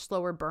a much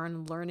slower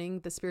burn learning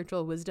the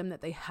spiritual wisdom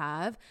that they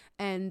have,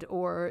 and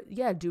or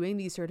doing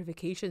these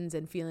certifications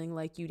and feeling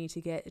like you need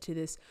to get to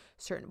this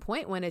certain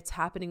point, when it's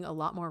happening a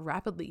lot more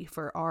rapidly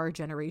for our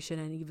generation,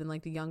 and even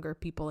like the younger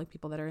people, like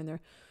people that are in their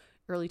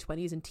early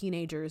 20s and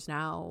teenagers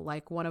now.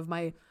 Like one of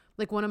my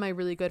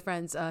really good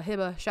friends,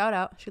 Hiba, shout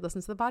out, she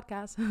listens to the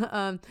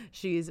podcast.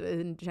 She's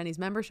in Jenny's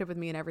membership with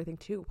me and everything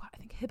too. I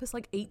think Hiba's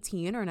like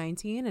 18 or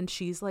 19, and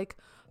she's like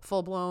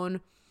full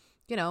blown,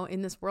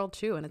 in this world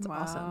too, and it's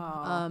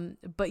awesome.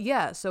 But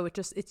yeah, so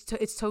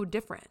it's so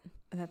different.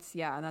 And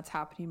that's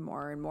happening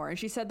more and more. And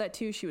she said that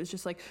too. She was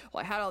just like,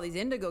 well, I had all these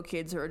indigo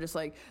kids who are just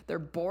like, they're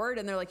bored,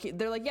 and they're like,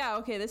 yeah,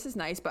 okay, this is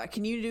nice, but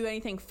can you do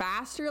anything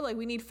faster? Like,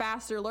 we need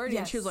faster learning. Yes.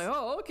 And she was like,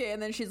 oh, okay.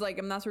 And then she's like,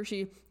 and that's where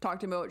she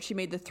talked about, she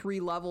made the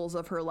 3 levels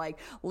of her like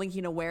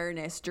linking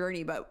awareness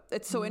journey. But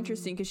it's so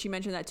interesting because she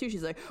mentioned that too.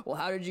 She's like, well,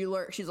 how did you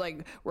learn? She's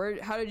like,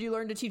 how did you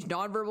learn to teach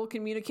nonverbal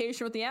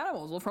communication with the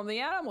animals? Well, from the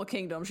animal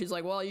kingdom. She's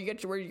like, well, you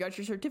got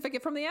your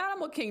certificate from the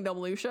animal kingdom,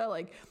 Lucia.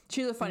 Like,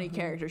 she's a funny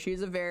character.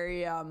 She's a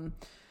very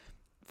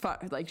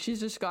like,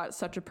 she's just got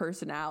such a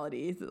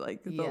personality,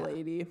 like the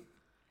lady.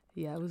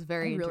 Yeah, it was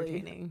very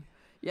entertaining.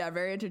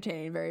 Very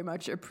entertaining. Very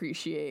much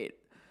appreciate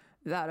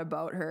that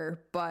about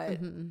her. But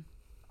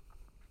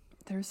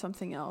there's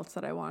something else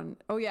that I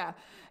want. Oh yeah.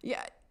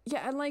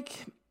 And like,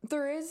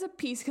 there is a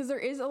piece, because there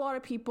is a lot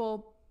of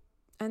people,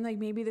 and like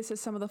maybe this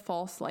is some of the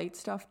false light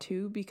stuff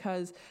too,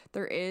 because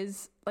there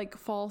is like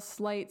false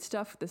light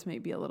stuff. This may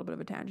be a little bit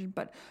of a tangent,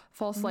 but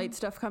false light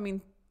stuff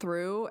coming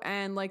through,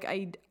 and like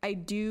I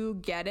do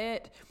get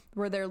it,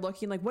 where they're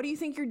looking like, what do you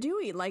think you're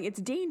doing? Like,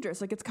 it's dangerous.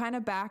 Like, it's kind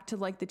of back to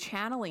like the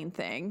channeling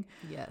thing.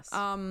 Yes.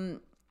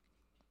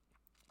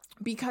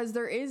 Because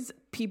there is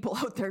people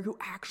out there who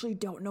actually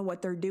don't know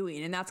what they're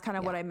doing. And that's kind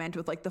of what I meant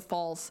with like the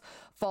false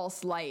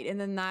light. And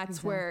then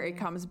that's where it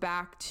comes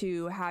back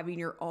to having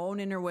your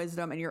own inner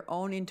wisdom and your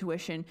own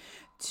intuition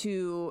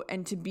to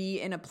be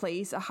in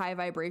a high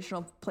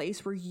vibrational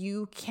place where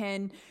you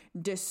can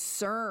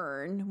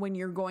discern when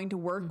you're going to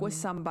work with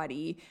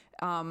somebody,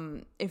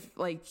 if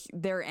like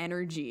their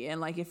energy, and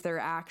like if they're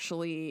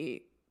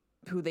actually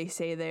who they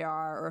say they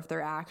are, or if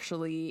they're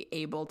actually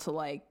able to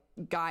like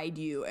guide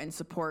you and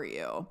support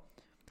you.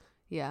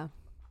 Yeah.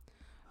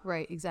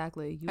 Right.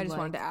 Exactly. I just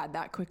wanted to add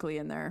that quickly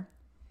in there.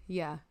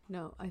 Yeah.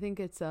 No, I think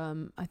it's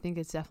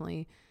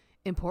definitely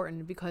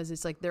important, because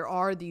it's like, there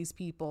are these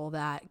people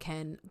that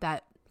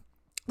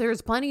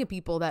there's plenty of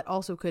people that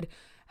also could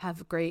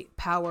have great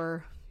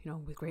power.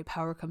 With great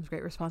power comes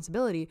great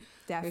responsibility.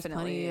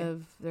 Definitely.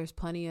 There's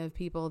plenty of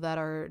people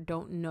that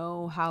don't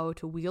know how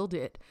to wield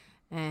it,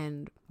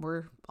 and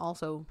we're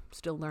also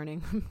still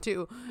learning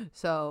too.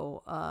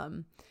 So,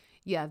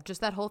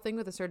 just that whole thing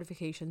with the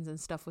certifications and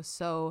stuff was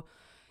so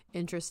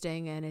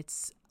interesting. And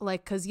it's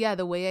like, cause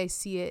the way I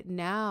see it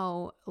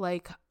now,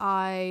 like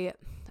I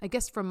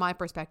guess from my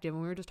perspective,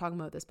 and we were just talking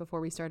about this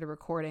before we started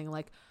recording,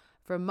 like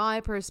from my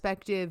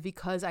perspective,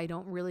 because I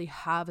don't really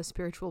have a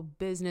spiritual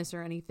business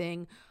or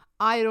anything,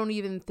 I don't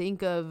even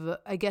think of,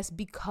 I guess,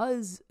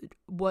 because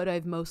what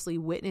I've mostly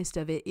witnessed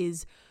of it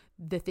is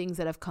the things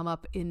that have come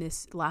up in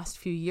this last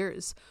few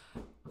years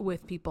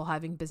with people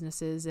having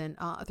businesses and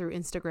through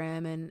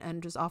Instagram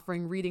and just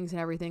offering readings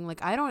and everything.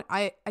 Like,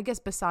 I guess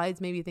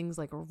besides maybe things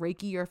like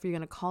Reiki, or if you're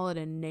going to call it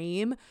a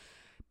name,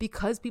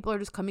 because people are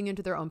just coming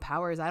into their own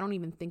powers, I don't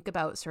even think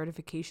about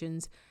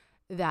certifications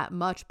that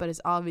much. But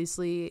it's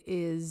obviously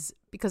is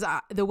because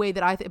the way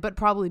that but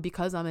probably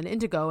because I'm an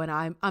indigo, and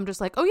I'm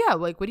just like, oh yeah,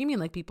 like, what do you mean?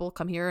 Like, people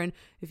come here, and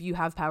if you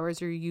have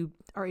powers, or you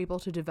are able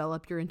to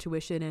develop your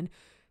intuition and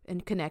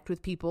and connect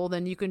with people,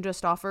 then you can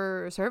just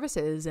offer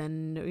services,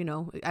 and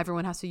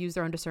everyone has to use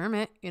their own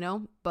discernment,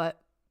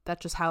 but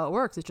that's just how it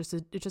works. It's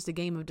just a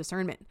game of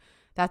discernment.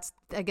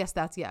 I guess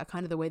that's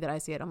kind of the way that I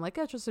see it. I'm like,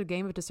 it's just a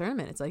game of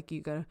discernment. It's like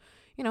you gotta,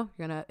 you're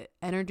gonna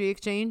energy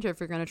exchange. If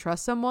you're gonna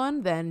trust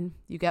someone, then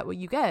you get what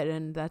you get,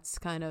 and that's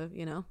kind of,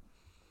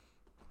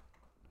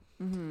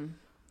 Mm-hmm.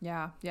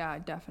 Yeah,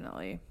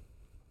 definitely.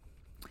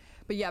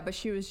 But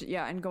she was,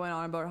 and going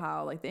on about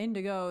how like the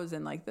indigos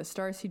and like the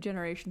starseed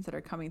generations that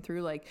are coming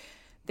through, like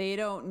they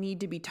don't need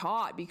to be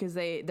taught because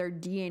their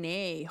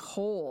DNA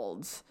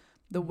holds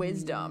the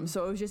wisdom.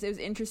 So it was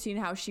interesting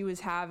how she was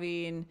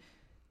having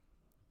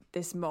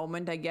this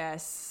moment, I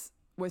guess,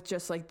 with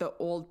just like the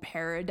old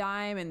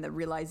paradigm and the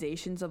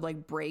realizations of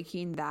like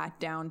breaking that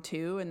down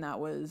too. And that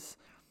was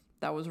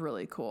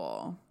really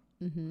cool.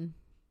 Mm-hmm.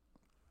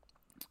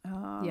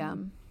 Yeah.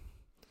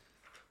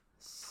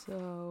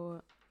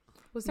 So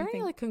was there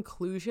any like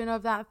conclusion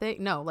of that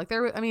thing? No, like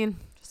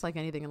just like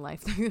anything in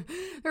life,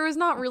 there was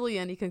not really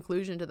any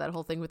conclusion to that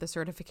whole thing with the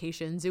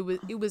certifications.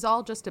 It was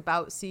all just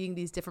about seeing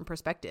these different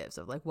perspectives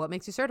of like what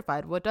makes you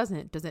certified, what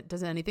doesn't. Does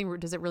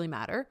it really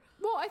matter?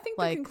 Well, I think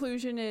the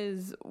conclusion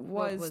is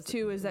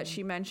that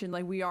she mentioned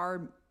like we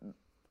are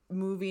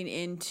moving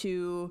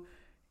into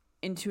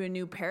a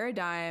new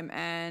paradigm,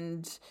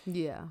 and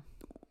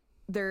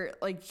they're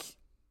like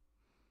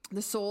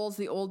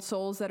the old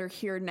souls that are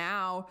here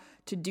now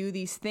to do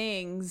these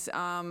things,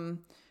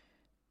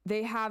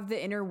 they have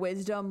the inner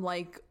wisdom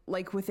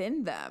like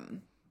within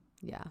them.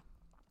 Yeah.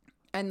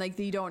 And like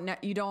you don't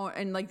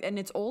and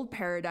it's old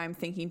paradigm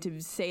thinking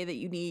to say that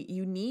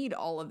you need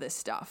all of this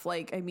stuff.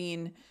 Like, I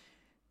mean,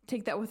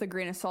 take that with a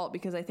grain of salt,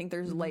 because I think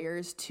there's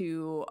layers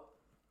to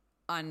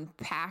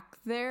unpack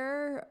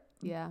there.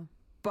 Yeah.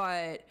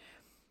 But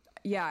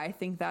yeah, I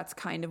think that's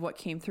kind of what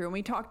came through. And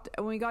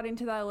we got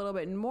into that a little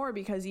bit more,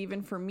 because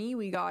even for me,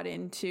 we got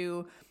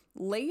into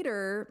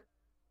later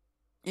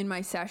in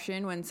my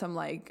session when some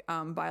like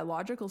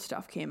biological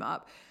stuff came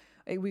up.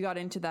 We got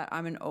into that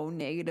I'm an O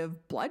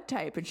negative blood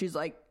type, and she's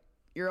like,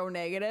 "You're O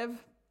negative?"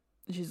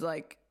 And she's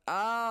like,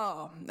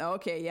 "Oh,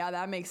 okay, yeah,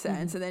 that makes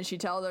sense." And then she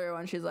tells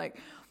everyone, she's like,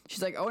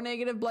 O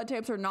negative blood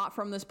types are not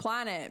from this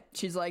planet.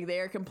 She's like, they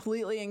are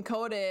completely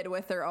encoded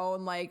with their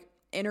own like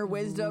inner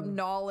wisdom,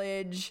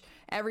 knowledge,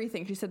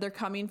 everything. She said they're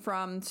coming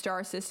from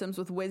star systems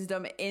with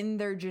wisdom in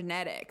their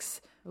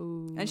genetics.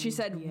 Ooh, and she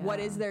said, what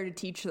is there to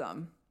teach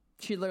them?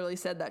 She literally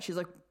said that. She's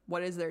like,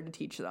 what is there to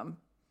teach them?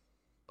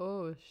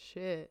 Oh,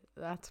 shit.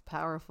 That's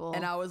powerful.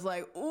 And I was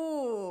like,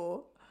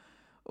 ooh.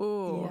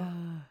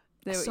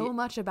 Yeah. So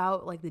much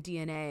about like the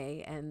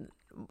DNA and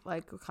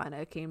like kind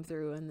of came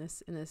through in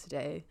this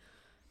day.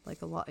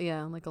 Like a lot.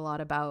 Yeah. Like a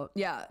lot about.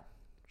 Yeah.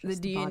 The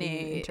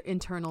DNA,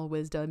 internal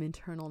wisdom,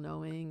 internal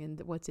knowing,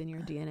 and what's in your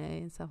DNA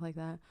and stuff like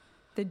that.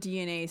 The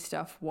DNA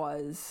stuff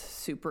was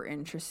super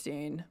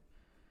interesting.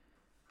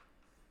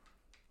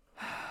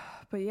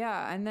 But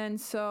yeah, and then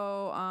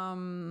so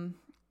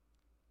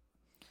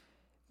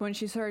when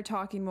she started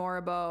talking more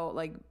about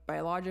like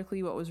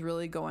biologically what was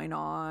really going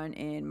on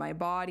in my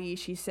body,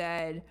 she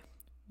said,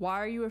 "Why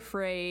are you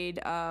afraid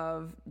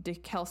of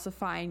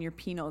decalcifying your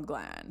pineal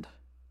gland?"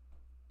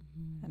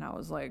 And I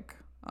was like,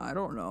 I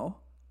don't know.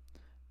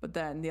 But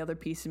then the other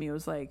piece of me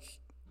was like,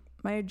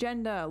 my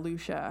agenda,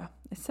 Lucia.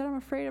 I said I'm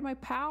afraid of my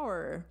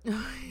power.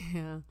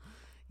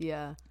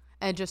 Yeah.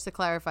 And just to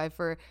clarify,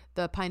 for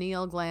the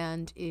pineal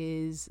gland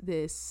is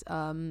this,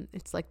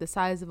 it's like the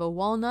size of a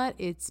walnut.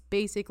 It's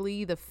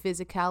basically the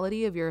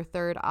physicality of your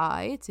third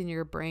eye. It's in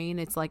your brain.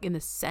 It's like in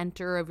the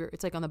center of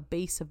it's like on the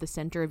base of the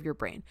center of your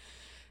brain.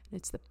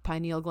 It's the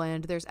pineal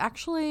gland.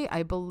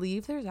 I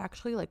believe there's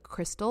actually like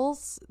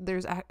crystals.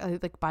 There's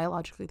like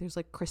biologically, there's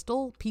like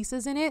crystal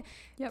pieces in it.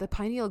 Yep. The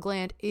pineal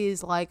gland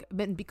is like,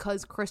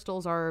 because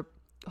crystals are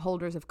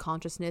holders of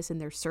consciousness and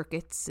their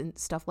circuits and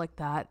stuff like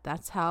that.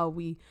 That's how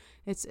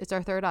it's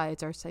our third eye.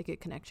 It's our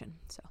psychic connection.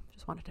 So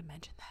just wanted to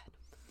mention that.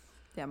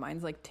 Yeah,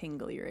 mine's like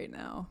tingly right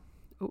now.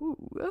 Ooh.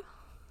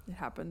 It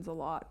happens a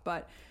lot.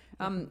 But,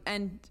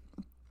 and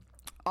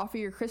off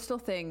of your crystal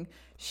thing,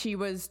 she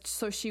was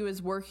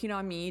working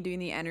on me doing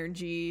the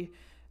energy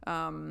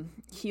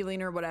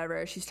healing or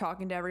whatever. She's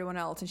talking to everyone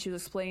else, and she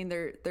was explaining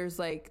there's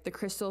like the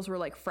crystals were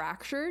like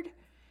fractured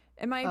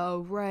in my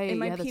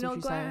pineal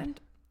gland.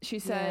 She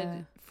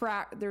said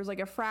there's like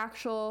a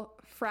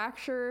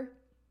fracture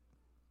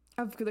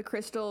of the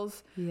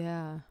crystals.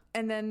 Yeah.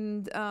 And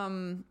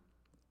then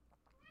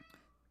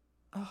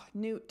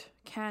Newt,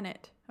 can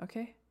it?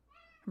 Okay,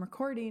 I'm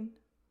recording.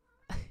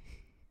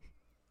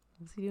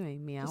 What's he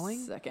doing? Meowing?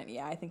 Just a second.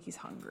 Yeah, I think he's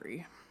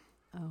hungry.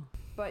 Oh.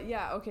 But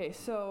yeah, okay.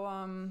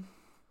 So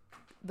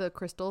the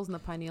crystals in the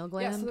pineal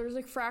gland. Yeah, so there's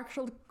like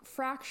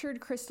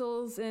fractured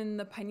crystals in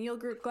the pineal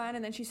gland,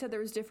 and then she said there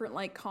was different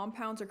like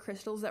compounds or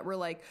crystals that were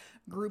like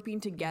grouping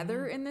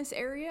together in this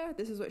area.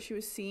 This is what she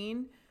was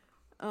seeing.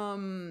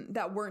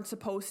 That weren't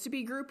supposed to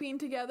be grouping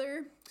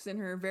together. Because in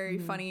her very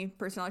funny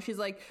personality, she's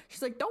like,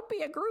 don't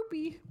be a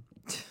groupie.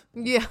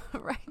 Yeah,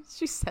 right.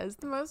 She says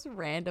the most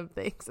random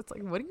things. It's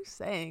like, what are you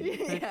saying?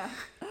 Yeah.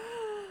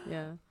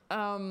 Yeah.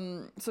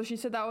 So she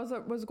said that was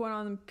what was going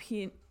on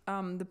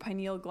in the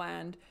pineal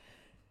gland.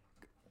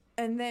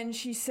 And then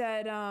she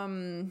said,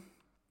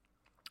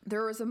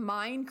 there was a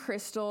mind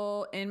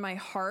crystal in my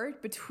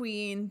heart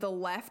between the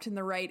left and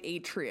the right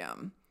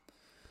atrium.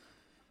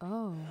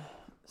 Oh.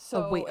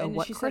 So wait, a and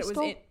what she crystal?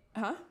 Said it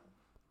was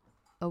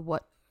A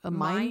what? A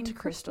mind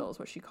crystal is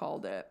what she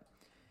called it.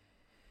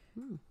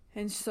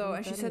 And so,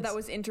 and she said that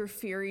was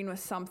interfering with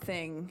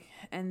something,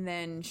 and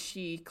then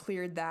she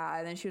cleared that.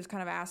 And then she was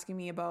kind of asking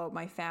me about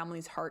my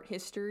family's heart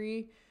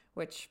history,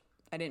 which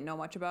I didn't know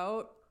much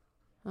about.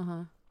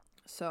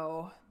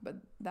 So, but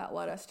that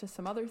led us to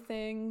some other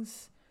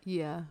things.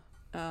 Yeah.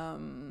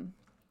 Oh,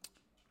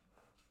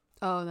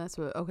 that's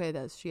what. Okay,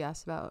 she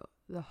asked about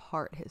the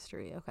heart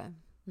history. Okay.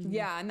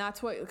 Yeah, and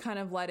that's what kind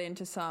of led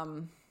into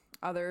some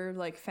other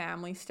like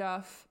family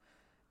stuff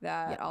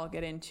that I'll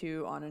get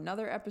into on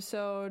another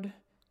episode.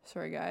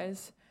 Sorry,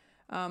 guys.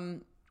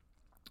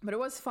 But it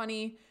was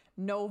funny.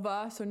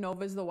 Nova. So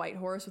Nova's the white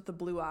horse with the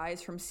blue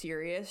eyes from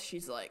Sirius.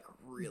 She's like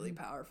really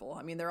powerful.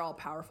 I mean, they're all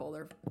powerful.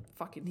 They're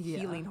fucking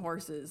healing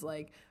horses,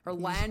 like, or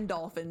land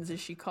dolphins as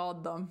she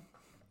called them.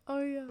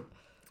 Oh yeah.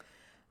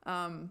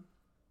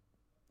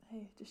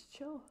 Hey, just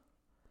chill.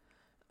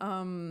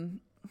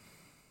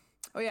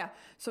 Oh yeah.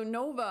 So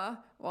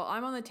Nova, while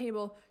I'm on the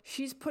table,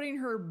 she's putting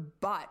her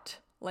butt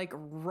like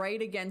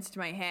right against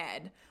my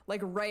head,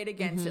 like right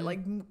against it,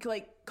 like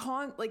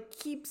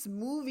keeps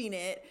moving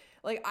it.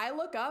 Like I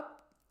look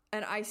up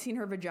and I seen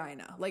her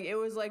vagina. Like it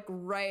was like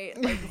right,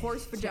 like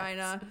horse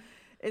vagina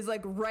is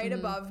like right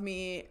above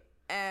me,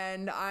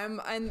 and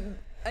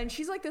and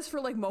she's like this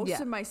for like most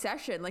of my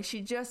session. Like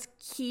she just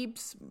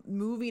keeps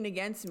moving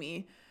against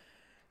me,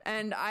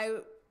 and I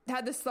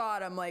had this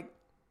thought. I'm like,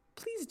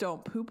 please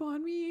don't poop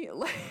on me.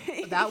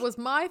 Like that was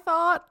my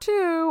thought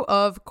too.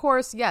 Of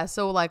course, yeah.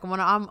 So like when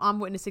I'm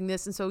witnessing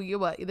this, and so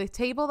the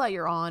table that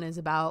you're on is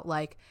about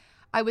like,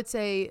 I would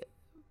say,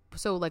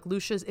 so like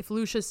if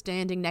Lucia's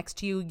standing next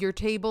to you, your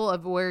table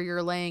of where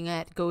you're laying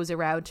at goes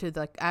around to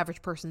the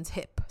average person's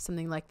hip,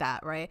 something like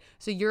that, right?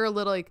 So you're a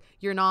little like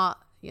you're not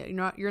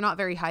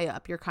very high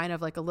up. You're kind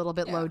of like a little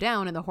bit low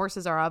down, and the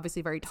horses are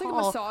obviously very tall. It's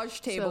like a massage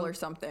table or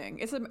something.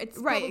 It's right,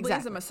 probably exactly.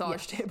 is a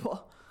massage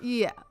table.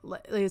 Yeah,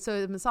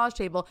 so the massage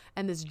table,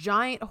 and this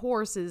giant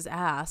horse's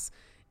ass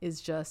is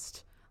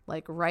just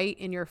like right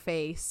in your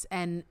face.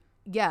 And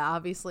yeah,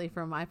 obviously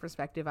from my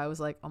perspective, I was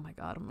like, oh my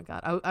god.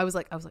 I was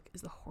like,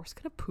 is the horse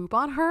gonna poop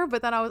on her?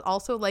 But then I was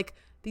also like,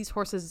 these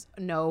horses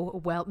they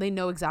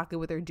know exactly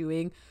what they're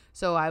doing.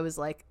 So I was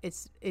like,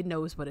 it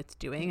knows what it's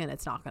doing, and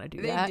it's not gonna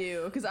do that. They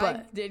do, because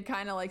I did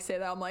kind of like say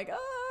that. I'm like,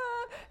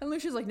 and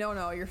Lucia's like,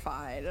 no, you're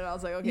fine. And I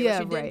was like, okay. But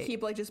she did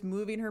keep like just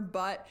moving her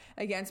butt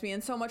against me,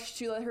 and so much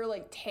too that her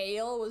like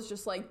tail was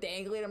just like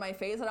dangling in my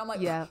face, and I'm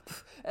like,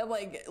 and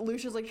like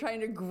Lucia's like trying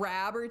to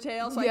grab her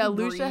tail, so I can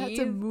Lucia breathe. had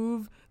to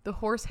move the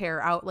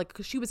horsehair out, like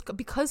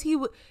because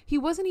he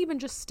wasn't even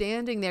just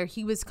standing there,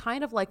 he was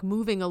kind of like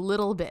moving a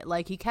little bit,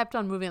 like he kept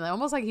on moving, like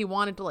almost like he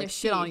wanted to like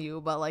shit on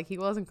you, but like he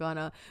wasn't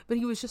gonna, but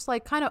he was just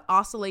like kind of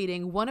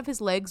oscillating. One of his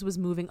legs was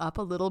moving up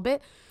a little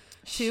bit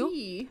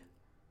too.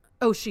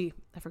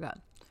 I forgot.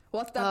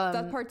 Well,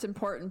 that part's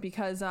important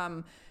because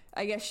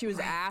I guess she was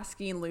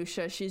asking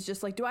Lucia, she's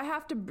just like, do I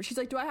have to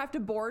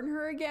born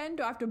her again?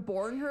 Do I have to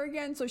born her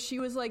again? So she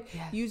was like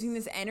using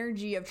this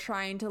energy of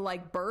trying to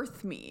like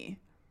birth me.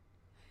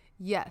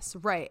 Yes,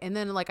 right. And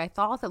then like I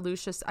thought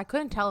that I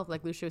couldn't tell if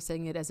like Lucia was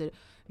saying it as a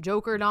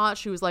joke or not.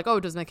 She was like,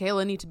 oh, does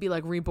Michaela need to be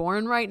like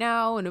reborn right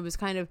now? And it was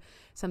kind of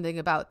something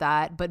about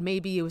that. But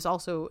maybe it was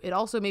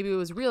maybe it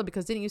was real,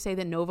 because didn't you say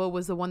that Nova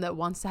was the one that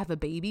wants to have a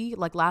baby?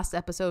 Like last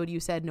episode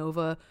you said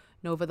Nova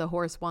the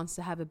horse wants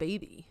to have a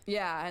baby.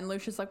 Yeah, and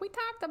Lucia's like, we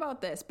talked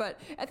about this, but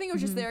I think it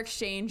was just their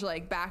exchange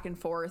like back and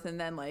forth, and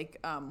then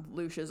like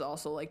Lucia's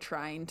also like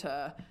trying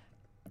to,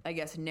 I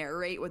guess,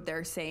 narrate what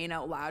they're saying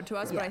out loud to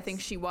us. Yes. But I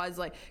think she was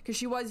like, because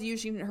she was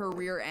using her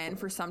rear end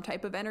for some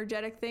type of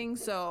energetic thing.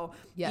 So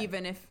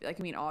even if, like,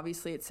 I mean,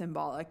 obviously it's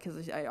symbolic,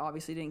 because I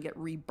obviously didn't get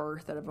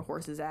rebirthed out of a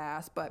horse's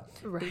ass, but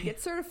did get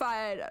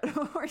certified out of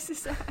a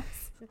horse's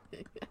ass.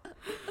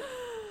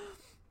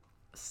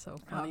 So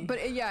funny. But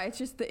it's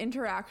just the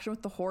interaction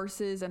with the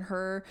horses and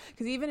her,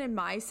 because even in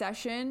my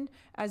session,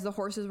 as the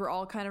horses were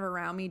all kind of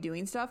around me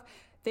doing stuff,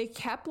 they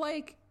kept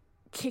like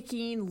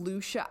kicking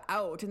Lucia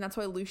out, and that's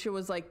why Lucia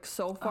was like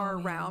so far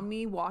around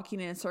me walking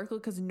in a circle,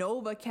 because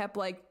Nova kept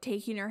like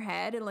taking her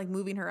head and like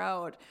moving her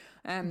out,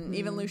 and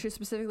even Lucia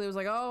specifically was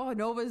like, oh,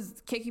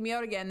 Nova's kicking me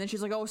out again, and then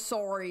she's like, oh,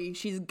 sorry,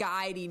 she's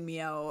guiding me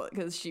out,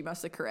 because she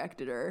must have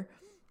corrected her.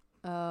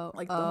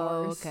 Like the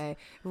horse. Okay,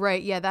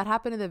 right. Yeah, that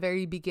happened in the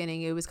very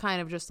beginning. It was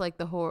kind of just like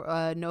the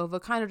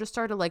Nova kind of just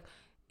started like,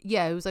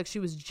 it was like she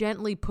was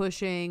gently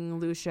pushing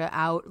Lucia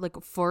out, like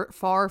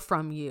far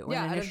from you.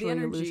 Yeah, and initially out of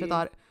the energy Lucia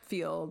thought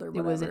field or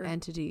whatever. It was an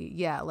entity.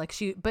 Yeah, like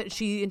but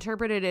she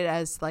interpreted it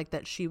as like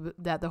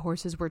that the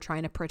horses were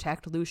trying to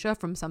protect Lucia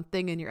from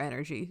something in your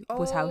energy.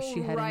 Was how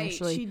she had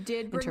initially. She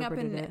did bring up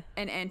an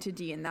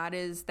entity, and that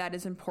is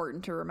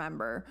important to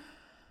remember.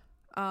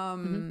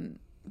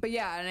 But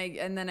yeah,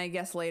 and then I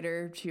guess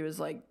later she was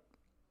like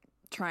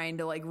trying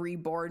to like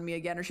reboard me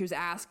again, or she was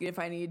asking if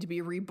I needed to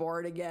be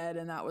reborn again,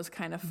 and that was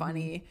kind of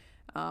funny.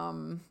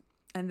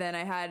 And then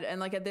I had, and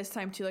like at this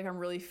time too, like I'm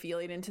really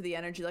feeling into the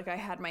energy. Like I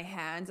had my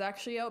hands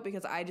actually out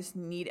because I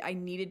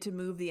needed to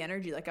move the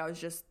energy. Like I was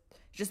just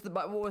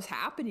what was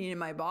happening in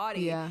my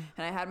body. Yeah.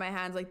 And I had my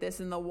hands like this,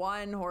 and the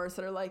one horse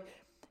that are like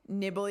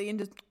nibbling and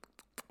just,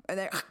 and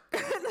then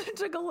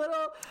took a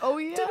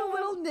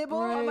little nibble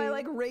on my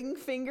like ring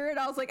finger, and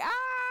I was like,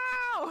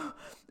 ow!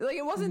 Like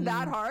it wasn't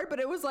that hard, but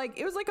it was like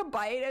a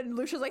bite, and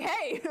Lucia's like,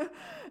 hey,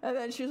 and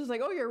then she was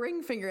like, oh, your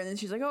ring finger, and then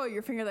she's like, oh,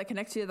 your finger that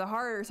connects you to the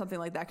heart or something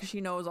like that, because she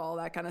knows all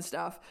that kind of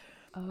stuff.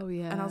 Oh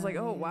yeah. And I was like,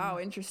 oh wow,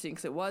 interesting,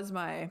 because it was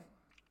my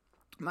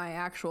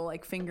actual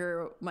like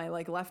finger, my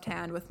like left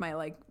hand with my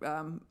like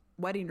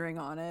wedding ring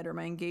on it, or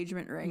my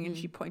engagement ring, and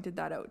she pointed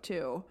that out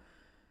too.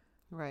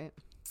 Right.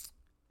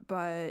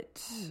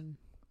 But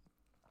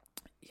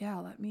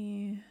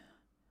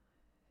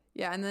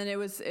and then it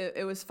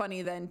was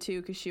funny then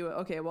too, because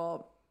it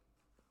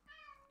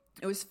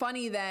was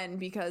funny then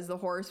because the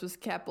horse was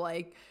kept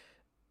like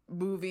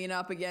moving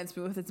up against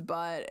me with its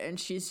butt, and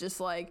she's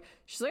like,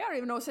 I don't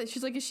even know what to say.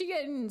 She's like, is she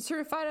getting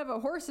certified of a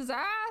horse's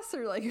ass,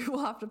 or like,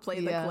 we'll have to play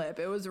the clip.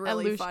 It was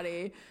really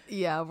funny.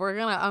 Yeah, I'm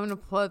gonna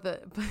put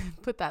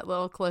that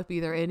little clip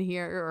either in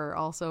here, or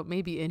also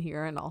maybe in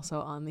here and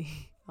also on the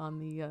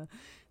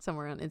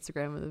somewhere on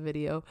Instagram of the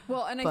video.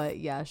 Well, and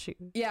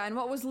and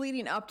what was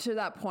leading up to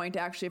that point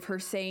actually of her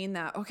saying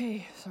that,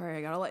 okay, sorry,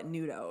 I gotta let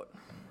Newt out.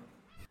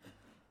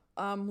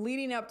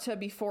 Leading up to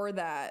before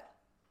that,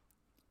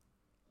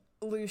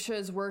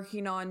 Lucia's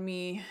working on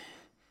me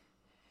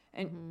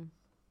and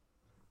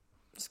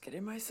just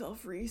getting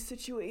myself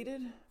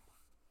resituated.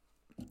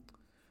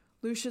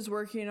 Lucia's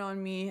working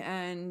on me,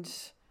 and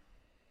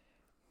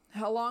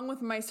along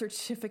with my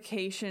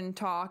certification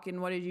talk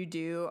and what did you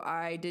do,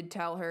 I did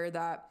tell her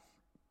that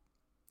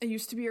I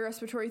used to be a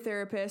respiratory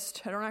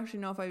therapist. I don't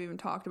actually know if I've even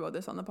talked about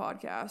this on the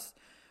podcast,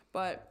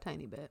 but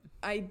tiny bit.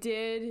 I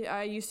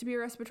used to be a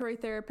respiratory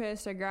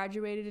therapist. I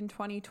graduated in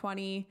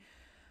 2020.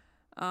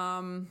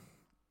 And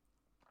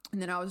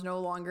then I was no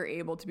longer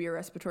able to be a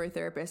respiratory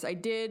therapist. I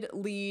did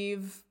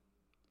leave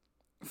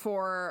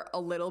for a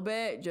little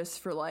bit just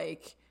for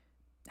like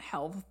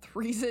health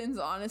reasons,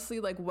 honestly,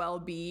 like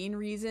well-being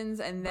reasons.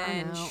 And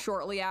then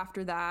shortly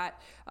after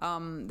that,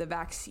 the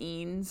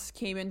vaccines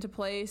came into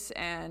place.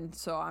 And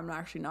so I'm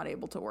actually not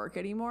able to work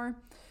anymore.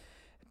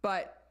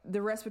 But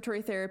the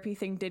respiratory therapy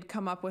thing did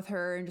come up with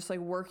her, and just like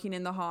working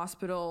in the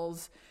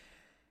hospitals.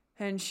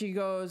 And she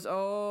goes,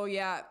 oh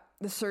yeah,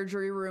 the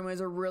surgery room is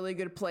a really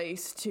good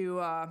place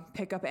to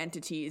pick up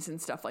entities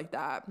and stuff like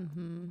that.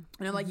 And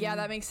I'm like, yeah,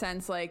 that makes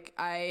sense. Like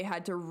I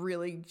had to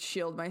really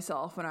shield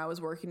myself when I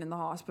was working in the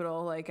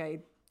hospital. Like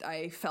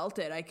I felt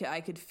it. I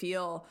could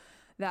feel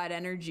that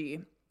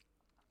energy.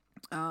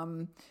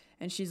 And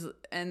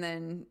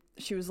then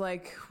she was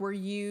like,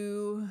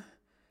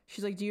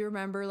 she's like, do you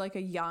remember like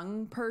a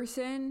young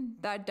person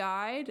that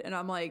died? And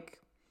I'm like,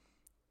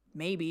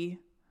 maybe.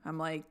 I'm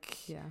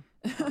like, yeah,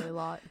 probably a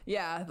lot.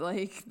 Yeah,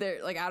 like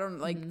they're like, I don't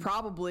like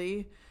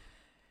probably.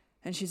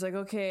 And she's like,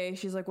 okay.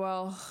 She's like,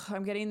 well,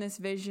 I'm getting this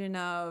vision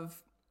of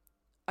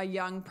a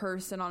young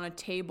person on a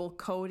table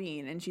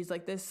coding, and she's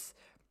like, this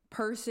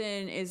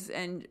person is,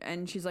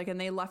 and she's like, and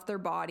they left their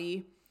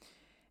body,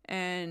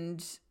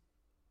 and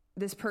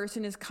this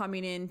person is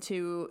coming in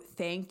to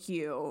thank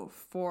you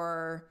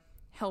for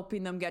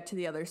helping them get to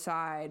the other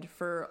side,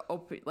 for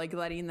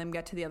letting them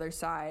get to the other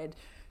side.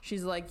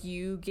 She's like,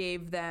 you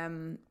gave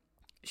them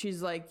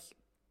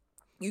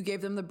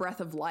the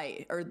breath of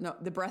light, or no,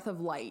 the breath of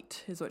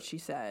light is what she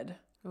said.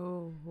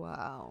 Oh,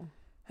 wow.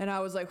 And I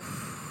was like,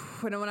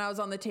 when I was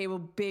on the table,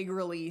 big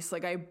release.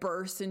 Like I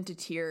burst into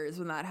tears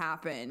when that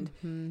happened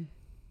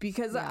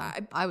because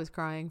I was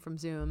crying from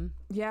Zoom.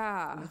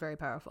 Yeah. It was very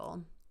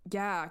powerful.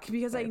 Yeah.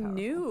 Because I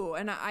knew,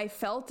 and I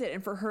felt it.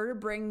 And for her to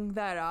bring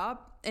that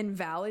up and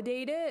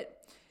validate it,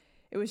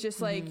 it was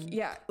just like,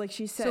 yeah, like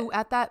she said. So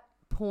at that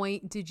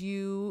point, did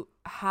you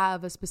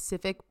have a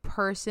specific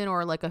person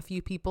or like a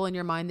few people in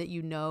your mind that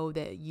you know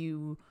that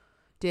you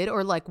did,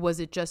 or like was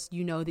it just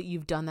that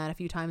you've done that a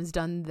few times,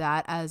 done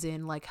that as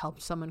in like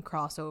helped someone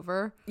cross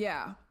over?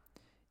 Yeah.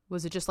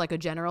 Was it just like a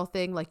general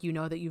thing, like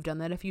that you've done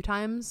that a few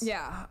times?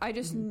 Yeah, I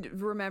just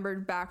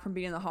remembered back from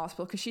being in the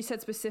hospital, because she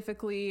said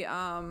specifically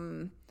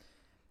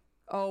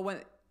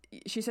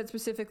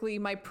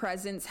my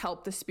presence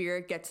helped the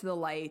spirit get to the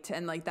light,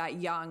 and like that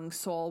young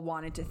soul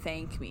wanted to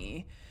thank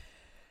me.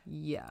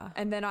 Yeah.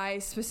 And then I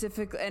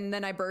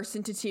burst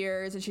into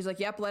tears, and she's like,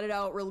 yep, let it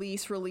out,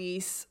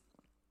 release.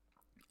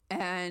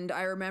 And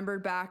I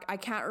remembered back, I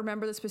can't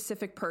remember the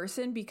specific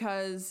person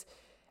because,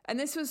 and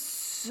this was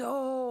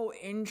so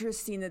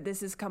interesting that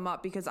this has come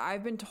up, because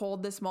I've been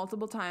told this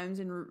multiple times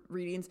in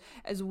readings,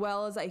 as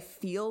well as I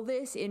feel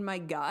this in my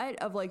gut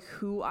of like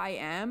who I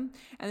am.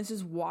 And this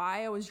is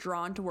why I was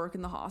drawn to work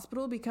in the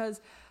hospital,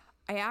 because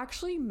I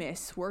actually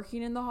miss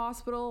working in the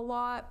hospital a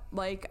lot.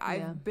 Like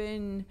I've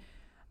been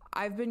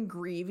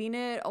grieving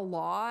it a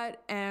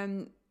lot,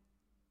 and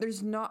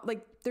there's not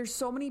like, there's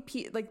so many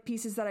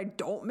pieces that I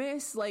don't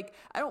miss. Like,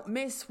 I don't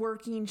miss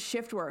working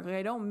shift work. Like,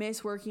 I don't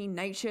miss working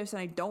night shifts,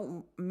 and I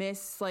don't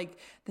miss like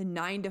the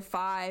 9 to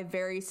 5,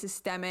 very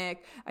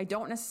systemic. I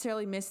don't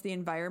necessarily miss the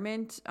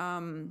environment.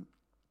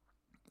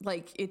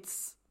 Like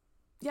it's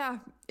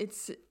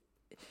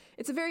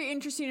a very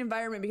interesting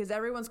environment because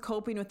everyone's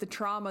coping with the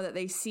trauma that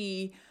they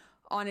see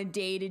on a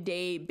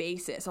day-to-day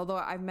basis. Although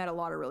I've met a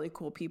lot of really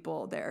cool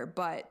people there,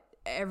 but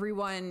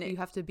everyone, you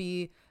have to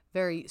be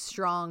very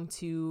strong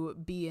to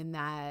be in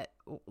that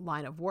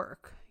line of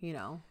work, you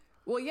know?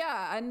 Well,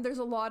 yeah. And there's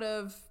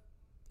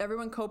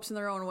everyone copes in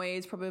their own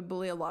ways,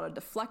 probably a lot of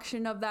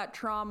deflection of that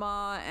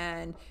trauma.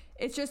 And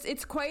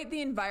it's quite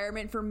the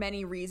environment for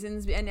many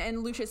reasons.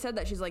 And Lucia said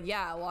that. She's like,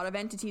 yeah, a lot of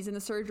entities in the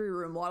surgery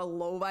room, a lot of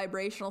low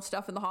vibrational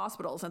stuff in the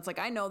hospitals. And it's like,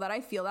 I know that, I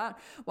feel that.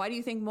 Why do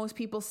you think most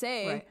people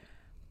say, right.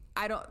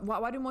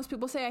 Why do most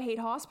people say I hate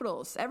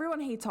hospitals? Everyone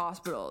hates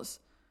hospitals.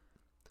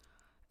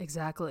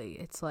 Exactly.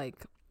 It's like,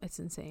 it's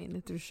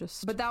insane. There's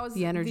just, but that was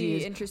the energy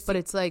is interesting. But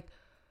it's like,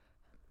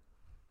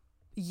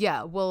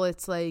 yeah, well,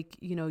 it's like,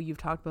 you know, you've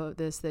talked about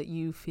this, that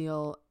you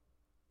feel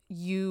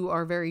you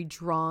are very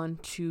drawn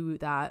to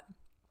that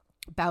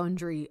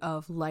boundary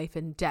of life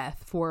and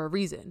death for a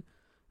reason.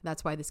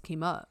 That's why this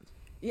came up.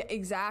 Yeah,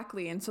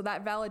 exactly. And so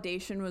that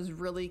validation was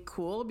really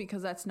cool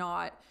because that's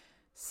not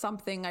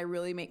something I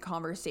really make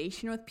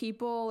conversation with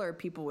people, or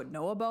people would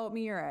know about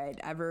me, or I'd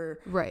ever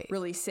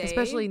really say.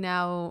 Especially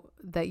now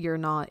that you're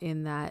not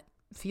in that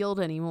field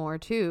anymore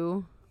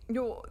too.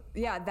 No,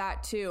 yeah,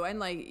 that too. And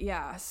like,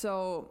 yeah,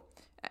 so,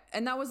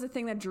 and that was the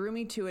thing that drew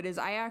me to it, is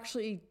I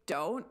actually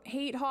don't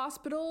hate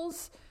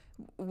hospitals,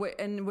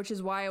 and which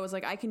is why I was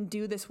like, I can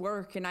do this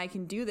work and I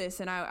can do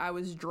this. And I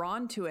was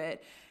drawn to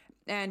it.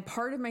 And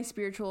part of my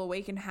spiritual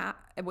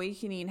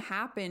awakening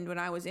happened when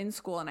I was in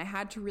school, and I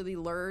had to really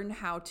learn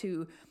how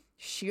to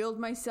shield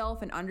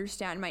myself and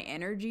understand my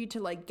energy to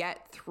like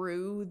get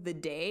through the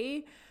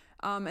day.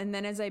 And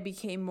then as I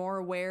became more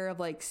aware of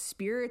like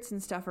spirits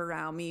and stuff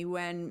around me,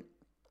 when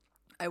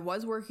I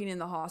was working in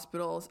the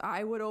hospitals,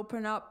 I would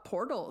open up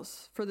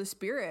portals for the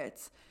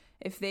spirits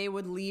if they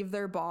would leave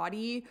their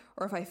body,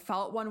 or if I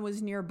felt one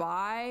was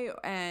nearby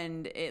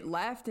and it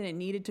left and it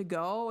needed to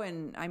go.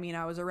 And I mean,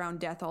 I was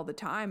around death all the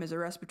time as a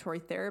respiratory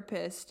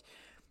therapist.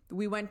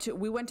 We went to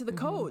the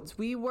codes.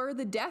 We were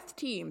the death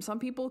team. Some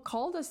people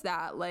called us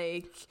that.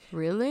 Like,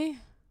 really?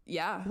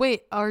 Yeah.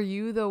 Wait, are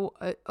you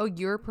the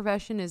your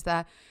profession is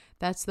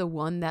that's the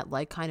one that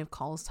like kind of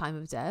calls time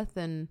of death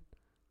and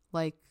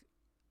like,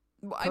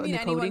 well, I mean,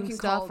 anyone can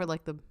stuff, call or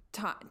like the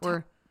time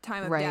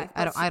of right.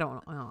 death. I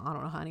don't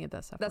know how any of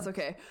that stuff That's works.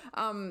 okay.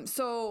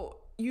 So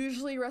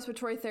usually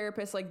respiratory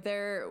therapists, like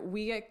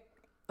we get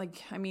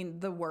like, I mean,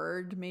 the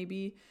word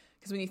maybe,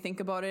 because when you think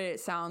about it, it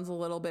sounds a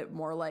little bit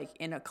more like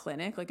in a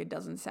clinic. Like, it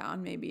doesn't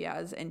sound maybe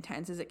as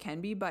intense as it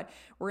can be, but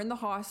we're in the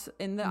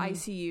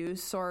ICU.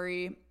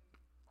 Sorry.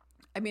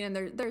 I mean,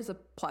 and there's a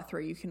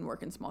plethora. You can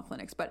work in small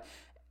clinics, but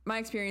my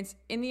experience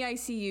in the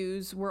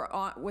ICUs, we're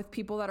on with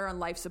people that are on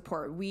life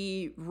support.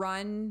 We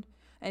run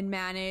and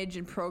manage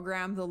and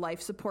program the life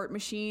support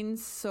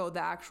machines, so the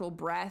actual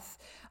breath,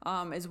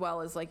 as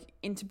well as like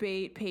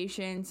intubate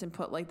patients and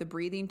put like the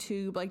breathing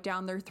tube like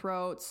down their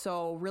throats.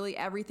 So really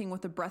everything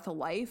with the breath of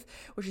life,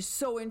 which is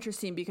so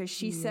interesting because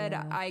she said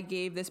I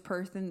gave this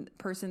person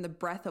the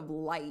breath of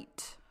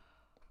light.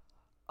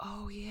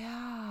 Oh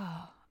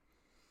yeah.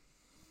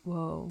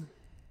 Whoa.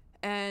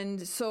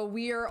 And so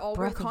we're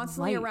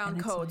constantly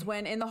around codes.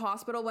 When in the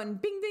hospital, when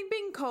bing, bing,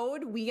 bing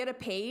code, we get a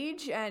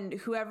page, and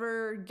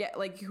whoever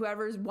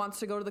wants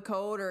to go to the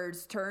code, or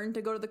it's turn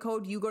to go to the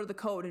code, you go to the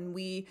code, and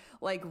we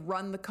like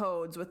run the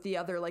codes with the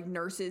other like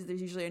nurses.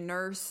 There's usually a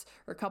nurse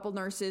or a couple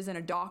nurses and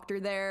a doctor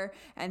there.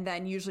 And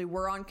then usually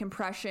we're on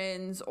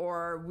compressions,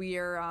 or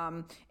we're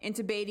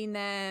intubating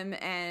them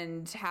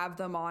and have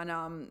them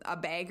on a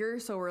bagger.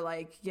 So we're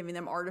like giving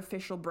them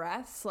artificial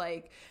breaths,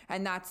 like,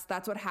 and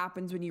that's what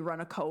happens when you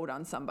run a code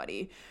on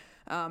somebody.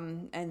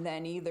 And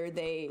then either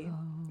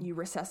you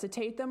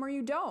resuscitate them or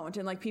you don't.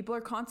 And like, people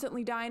are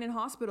constantly dying in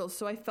hospitals.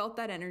 So I felt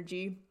that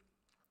energy.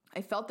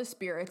 I felt the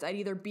spirits. I'd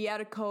either be at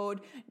a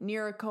code,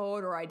 near a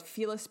code, or I'd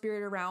feel a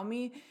spirit around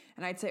me,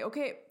 and I'd say,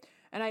 okay.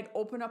 And I'd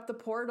open up the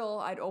portal.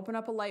 I'd open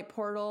up a light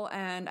portal,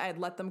 and I'd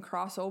let them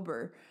cross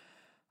over.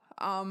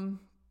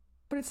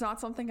 But it's not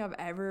something I've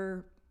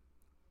ever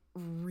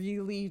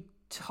really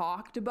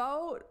talked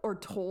about or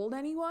told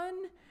anyone.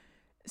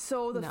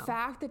 So the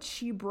fact that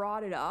she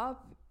brought it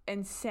up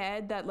and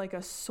said that like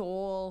a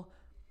soul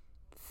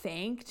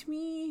thanked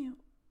me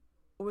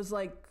was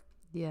like,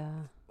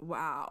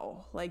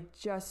 wow, like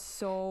just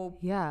so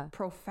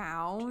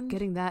profound.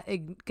 Getting that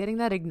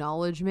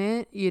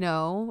acknowledgement, you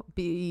know,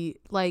 be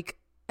like,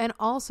 and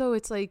also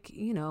it's like,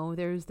 you know,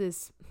 there's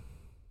this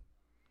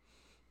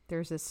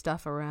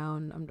stuff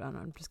around.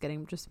 I'm just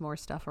getting more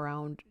stuff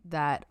around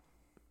that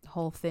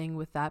whole thing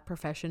with that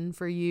profession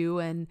for you,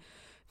 and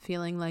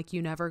feeling like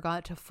you never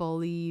got to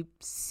fully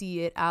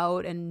see it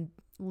out and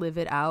live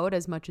it out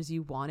as much as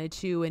you wanted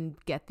to and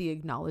get the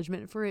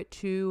acknowledgement for it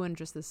too. And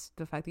just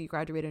the fact that you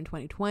graduated in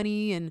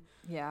 2020 and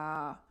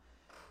yeah.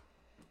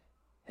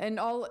 And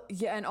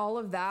all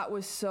of that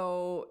was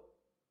so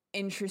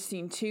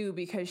interesting too,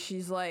 because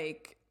she's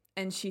like,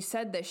 and she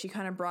said that she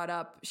kind of brought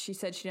up, she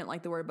said she didn't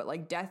like the word, but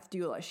like death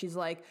doula. She's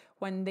like,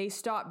 when they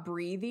stop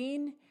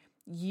breathing,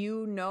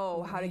 you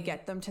know how to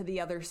get them to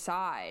the other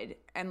side.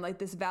 And like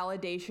this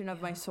validation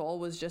of my soul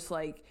was just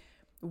like,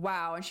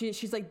 wow. And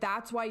she's like,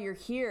 that's why you're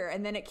here.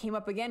 And then it came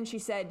up again. She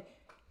said,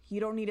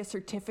 you don't need a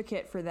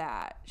certificate for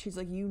that. She's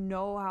like, you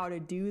know how to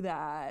do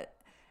that.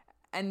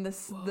 And the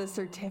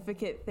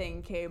certificate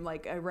thing came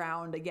like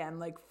around again,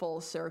 like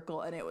full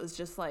circle. And it was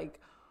just like,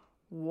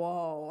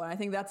 whoa. And I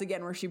think that's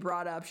again where she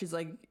brought up, she's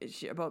like,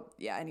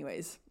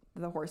 anyways,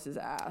 the horse's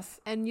ass.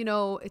 And, you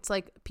know, it's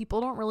like people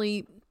don't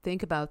really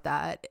think about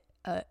that.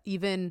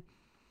 Even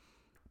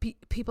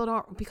people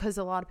don't, because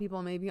a lot of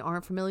people maybe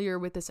aren't familiar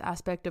with this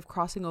aspect of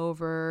crossing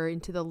over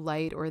into the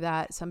light, or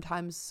that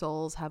sometimes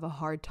souls have a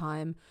hard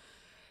time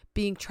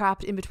being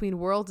trapped in between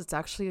worlds. It's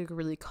actually like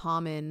really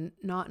common,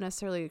 not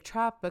necessarily a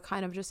trap, but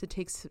kind of just, it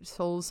takes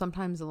souls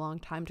sometimes a long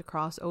time to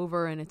cross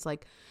over. And it's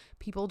like,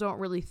 people don't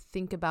really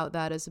think about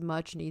that as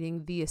much,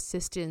 needing the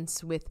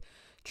assistance with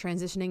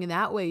transitioning in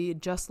that way,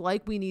 just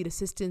like we need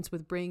assistance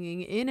with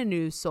bringing in a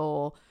new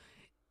soul.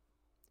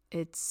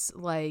 It's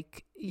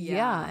like,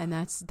 yeah. And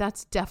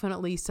that's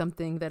definitely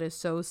something that is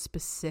so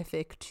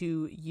specific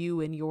to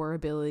you and your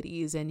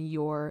abilities and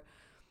your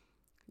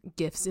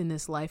gifts in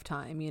this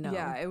lifetime, you know?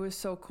 Yeah, it was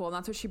so cool. And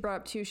that's what she brought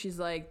up too. She's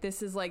like,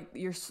 this is like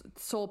your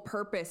soul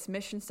purpose,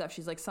 mission stuff.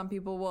 She's like, some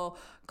people will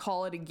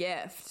call it a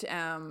gift.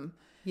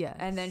 Yeah.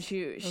 And then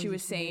she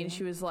was saying,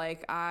 she was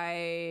like,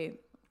 she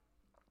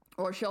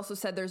also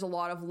said there's a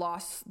lot of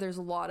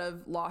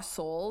lost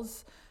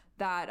souls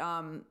that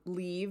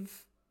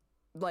leave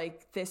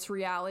like this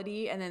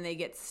reality, and then they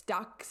get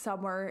stuck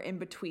somewhere in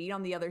between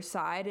on the other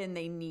side, and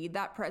they need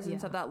that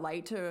presence of that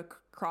light to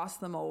cross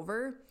them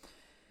over.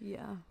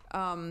 Yeah.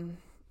 And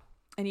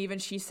even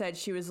she said,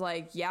 she was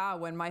like, yeah,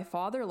 when my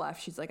father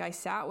left, she's like, I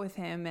sat with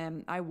him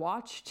and I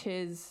watched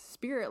his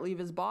spirit leave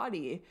his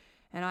body,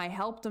 and I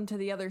helped him to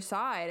the other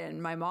side.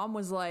 And my mom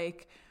was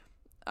like,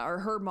 or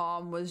her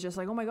mom was just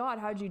like, oh my God,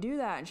 how'd you do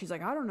that? And she's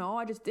like, I don't know,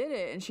 I just did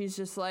it. And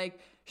she's like,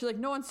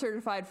 no one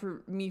certified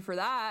for me for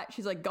that.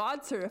 She's like,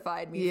 God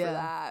certified me for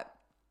that.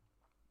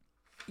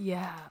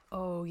 Yeah.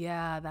 Oh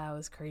yeah, that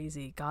was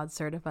crazy. God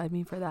certified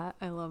me for that.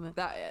 I love it.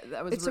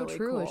 That was, it's really so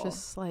true. Cool. It's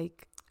just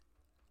like,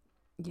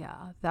 yeah,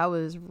 that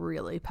was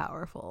really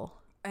powerful.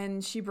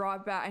 And she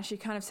brought back, and she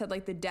kind of said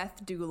like the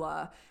death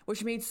doula,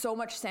 which made so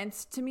much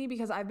sense to me,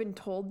 because I've been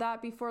told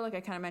that before. Like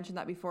I kind of mentioned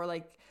that before,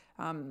 like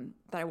that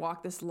I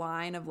walk this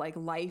line of like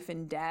life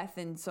and death.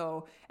 And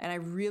I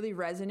really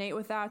resonate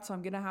with that. So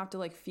I'm going to have to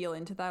like feel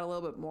into that a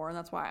little bit more. And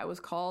that's why I was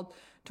called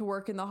to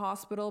work in the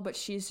hospital. But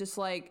she's just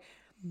like,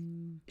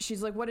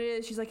 she's like, what it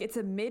is, she's like, it's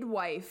a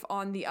midwife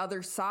on the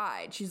other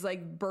side. She's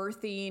like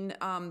birthing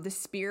the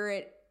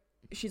spirit.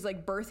 She's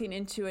like birthing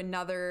into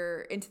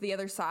the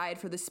other side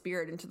for the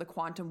spirit, into the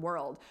quantum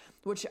world,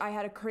 which I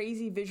had a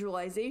crazy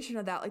visualization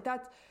of that. Like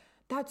that's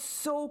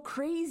so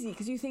crazy.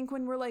 Because you think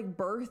when we're like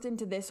birthed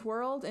into this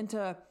world,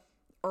 into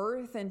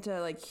earth, into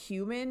like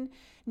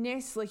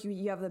humanness, like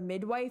you have the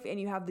midwife and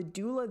you have the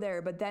doula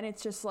there, but then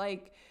it's just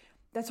like,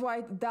 that's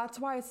why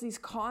it's these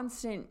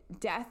constant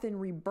death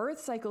and rebirth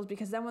cycles,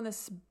 because then when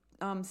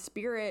the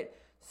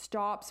spirit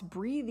stops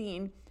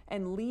breathing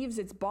and leaves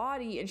its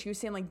body, and she was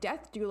saying like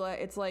death doula,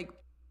 it's like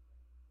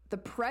the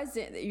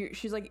present,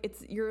 she's like,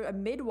 you're a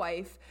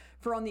midwife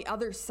for on the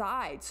other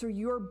side. So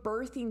you're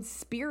birthing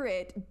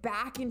spirit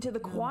back into the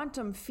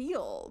quantum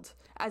field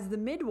as the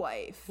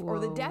midwife. Whoa. Or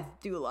the death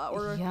doula,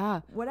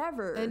 or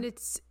whatever. And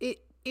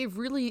it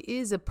really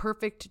is a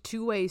perfect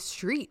two-way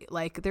street.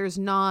 Like there's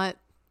not,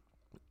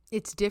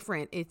 it's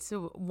different. It's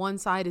one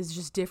side is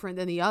just different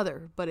than the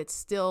other, but it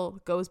still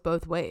goes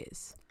both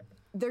ways.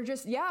 They're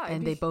just,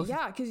 and they both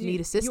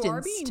need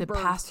assistance to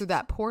pass through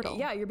that portal.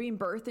 Yeah, you're being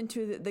birthed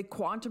into the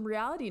quantum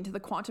reality, into the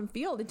quantum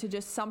field, into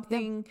just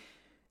something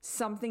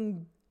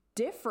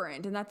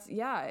different. And that's,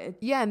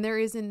 and there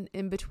is an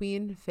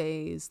in-between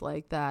phase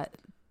like that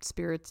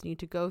spirits need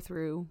to go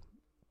through,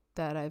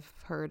 that I've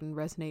heard and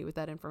resonate with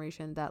that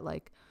information, that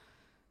like,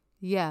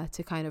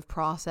 to kind of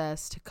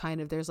process, to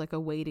kind of, there's like a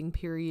waiting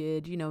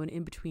period, you know, an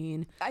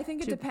in-between. I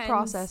think it depends.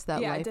 Process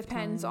that it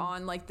depends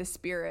on like the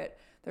spirit.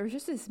 There was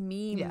just this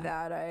meme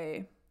that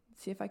I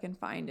see if I can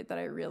find it, that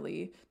I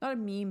really, not a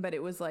meme, but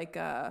it was like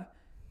a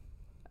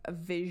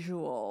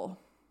visual.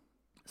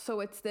 So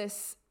it's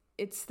this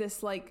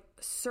like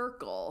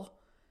circle,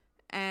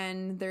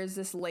 and there's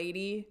this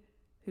lady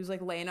who's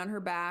like laying on her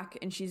back,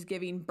 and she's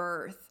giving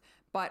birth,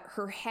 but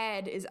her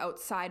head is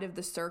outside of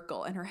the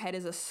circle, and her head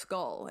is a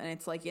skull, and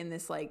it's like in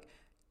this like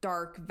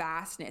dark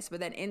vastness. But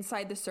then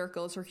inside the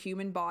circle is her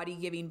human body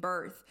giving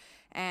birth,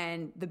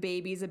 and the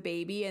baby's a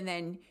baby. And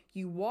then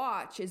you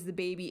watch as the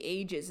baby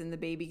ages, and the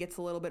baby gets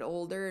a little bit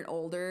older and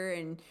older,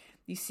 and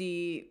You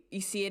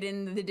see it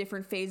in the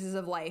different phases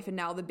of life, and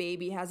now the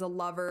baby has a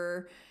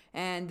lover,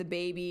 and the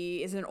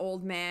baby is an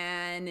old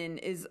man and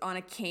is on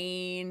a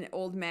cane,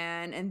 old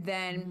man, and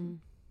then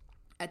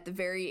at the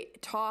very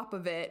top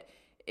of it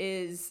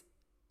is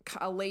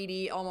a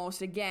lady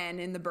almost again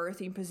in the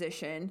birthing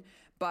position,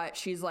 but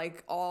she's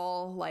like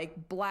all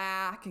like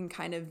black and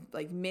kind of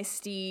like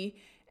misty,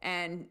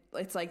 and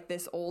it's like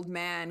this old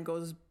man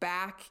goes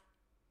back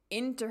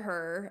into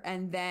her,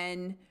 and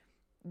then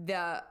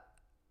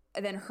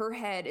her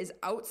head is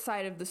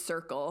outside of the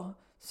circle.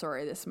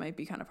 Sorry, this might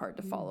be kind of hard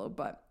to follow,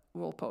 but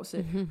we'll post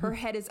it. Her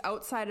head is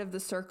outside of the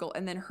circle,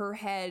 and then her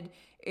head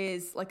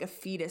is like a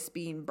fetus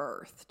being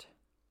birthed.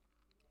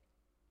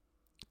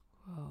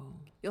 Whoa.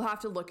 You'll have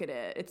to look at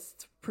it.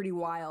 It's pretty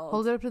wild.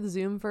 Hold it up to the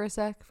Zoom for a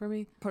sec for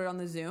me. Put it on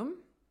the Zoom.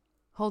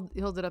 Hold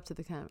it up to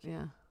the camera.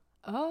 Yeah.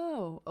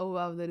 Oh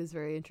wow, that is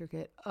very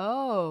intricate.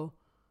 Oh.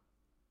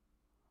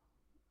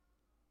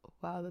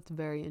 Wow, that's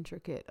very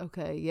intricate.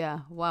 Okay, yeah.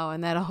 Wow,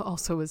 and that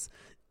also was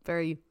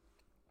very,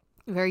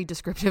 very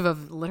descriptive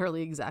of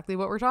literally exactly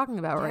what we're talking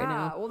about right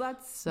now. Yeah, well,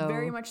 that's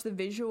very much the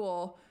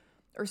visual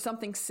or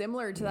something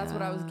similar to that's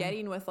what I was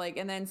getting with, like,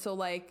 and then so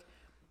like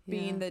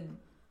being the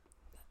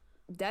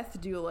death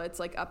doula, it's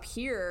like up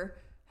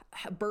here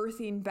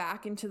birthing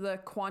back into the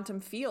quantum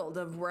field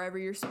of wherever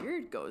your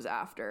spirit goes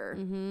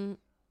after.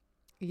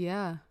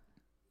 Yeah.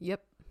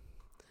 Yep.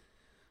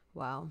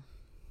 Wow.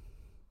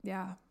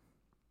 Yeah.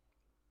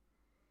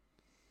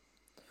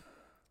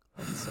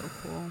 That's so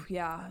cool.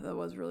 Yeah, that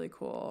was really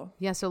cool.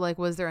 Yeah, so like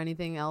was there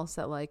anything else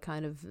that like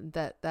kind of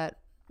that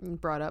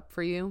brought up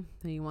for you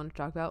that you want to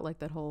talk about, like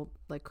that whole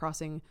like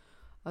crossing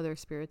other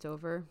spirits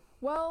over?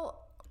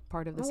 Well,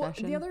 part of the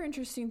session. The other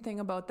interesting thing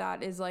about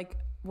that is like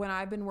when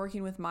I've been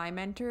working with my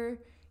mentor,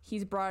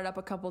 he's brought it up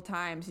a couple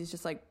times. He's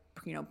just like,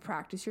 you know,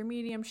 practice your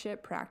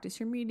mediumship,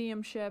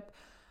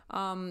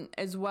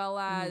 as well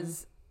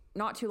as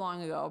not too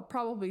long ago,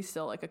 probably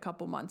still like a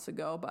couple months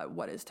ago, but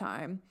what is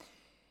time?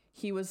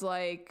 He was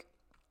like,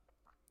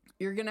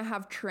 you're going to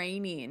have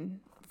training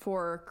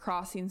for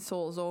crossing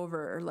souls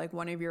over. Like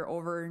one of your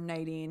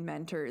overnighting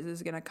mentors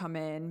is going to come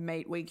in,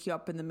 might wake you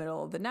up in the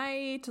middle of the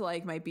night,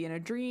 like might be in a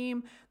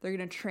dream. They're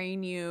going to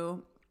train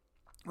you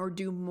or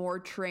do more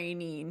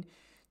training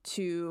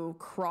to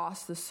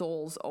cross the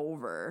souls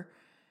over.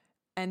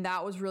 And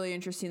that was really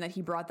interesting that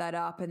he brought that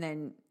up. And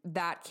then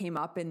that came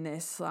up in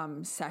this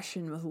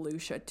session with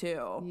Lucia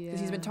too. Because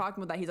he's been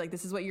talking about that. He's like,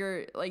 this is what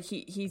you're like,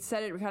 he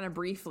said it kind of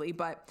briefly,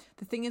 but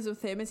the thing is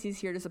with him is he's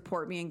here to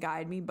support me and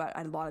guide me. But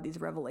a lot of these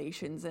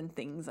revelations and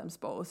things I'm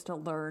supposed to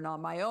learn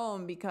on my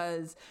own,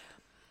 because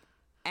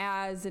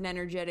as an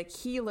energetic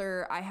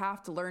healer, I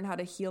have to learn how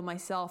to heal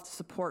myself to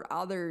support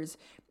others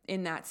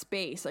in that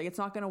space. Like it's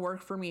not going to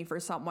work for me for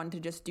someone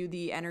to just do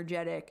the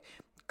energetic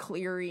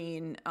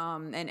clearing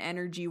and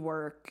energy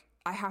work.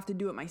 I have to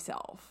do it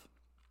myself.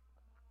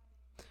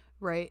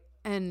 Right.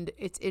 And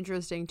it's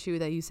interesting too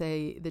that you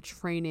say the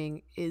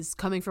training is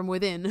coming from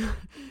within,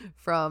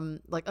 from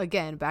like,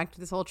 again, back to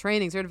this whole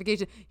training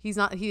certification. He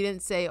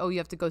didn't say, oh, you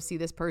have to go see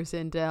this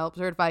person to help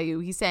certify you.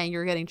 He's saying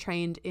you're getting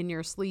trained in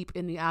your sleep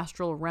in the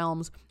astral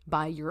realms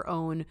by your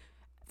own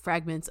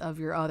fragments of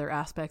your other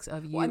aspects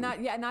of you. Well,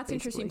 and that's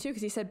interesting too,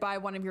 because he said by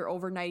one of your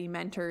overnighting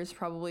mentors,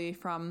 probably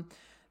from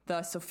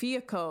the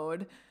Sophia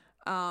Code,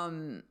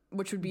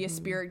 which would be a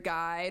spirit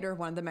guide or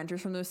one of the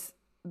mentors from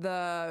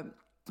the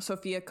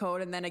Sophia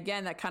Code. And then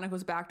again, that kind of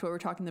goes back to what we were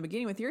talking in the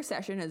beginning with your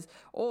session is,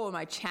 oh, am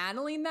I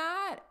channeling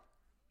that?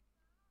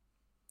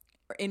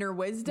 Or inner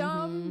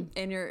wisdom?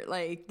 Inner,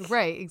 like...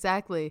 Right,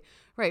 exactly.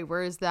 Right.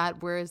 Where is that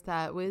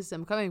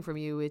wisdom coming from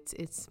you?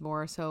 It's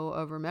more so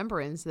a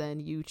remembrance than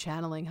you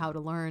channeling how to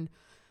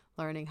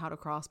learning how to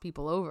cross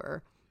people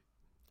over.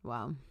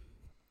 Wow.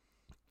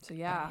 So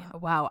yeah.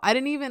 Wow. I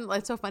didn't even,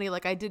 it's so funny.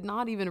 Like I did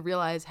not even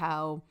realize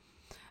how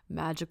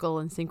magical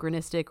and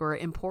synchronistic or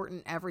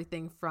important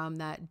everything from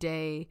that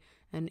day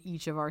and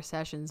each of our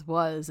sessions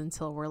was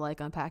until we're like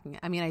unpacking it.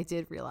 I mean, I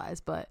did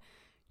realize, but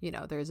you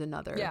know, there's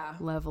another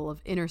level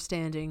of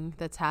understanding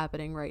that's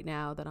happening right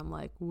now that I'm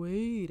like,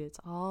 wait, it's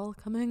all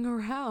coming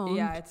around.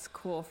 Yeah. It's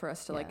cool for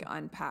us to like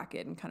unpack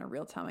it in kind of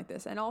real time like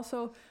this. And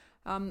also,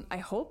 I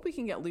hope we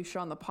can get Lucia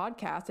on the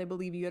podcast. I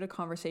believe you had a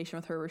conversation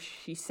with her where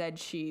she said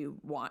she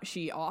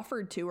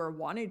offered to or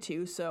wanted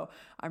to. So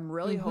I'm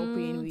really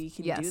hoping we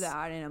can do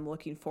that, and I'm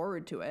looking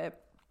forward to it.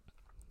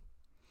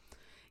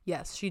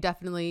 Yes, she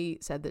definitely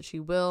said that she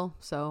will.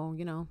 So,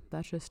 you know,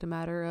 that's just a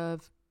matter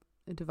of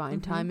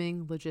divine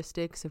timing,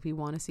 logistics. If we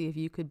want to see if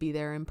you could be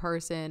there in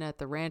person at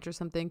the ranch or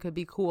something, could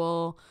be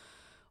cool.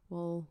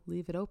 We'll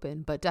leave it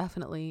open, but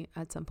definitely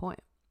at some point.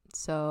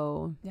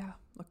 So yeah,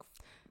 look.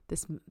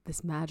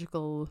 This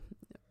magical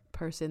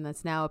person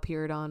that's now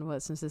appeared on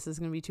since this is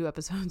going to be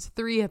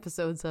 3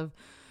 episodes of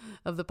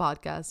the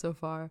podcast so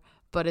far,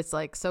 but it's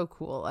like so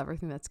cool.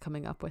 Everything that's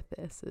coming up with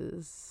this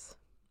is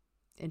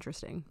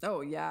interesting.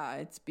 Oh yeah,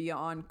 it's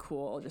beyond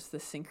cool. Just the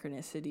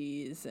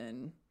synchronicities,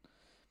 and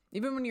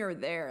even when you're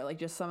there, like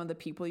just some of the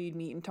people you'd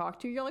meet and talk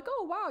to, you're like,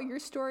 oh wow, your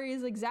story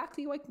is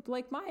exactly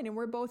like mine, and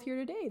we're both here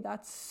today.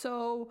 That's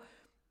so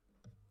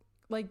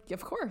Like,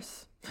 of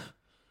course.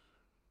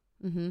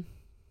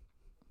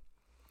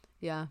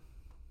 Yeah.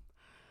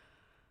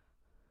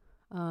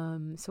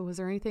 So was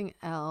there anything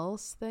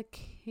else that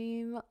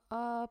came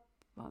up?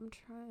 I'm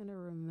trying to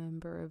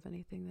remember of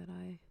anything that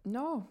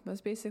No,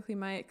 that's basically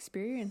my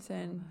experience.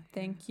 And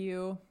thank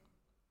you,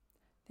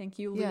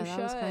 Lucia, that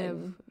was kind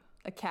and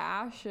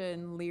Akash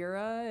and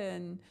Lyra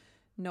and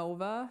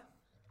Nova,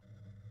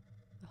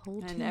 the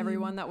whole and team,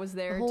 everyone that was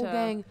there the whole to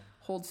gang.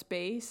 hold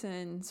space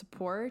and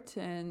support.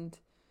 And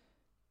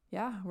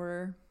yeah,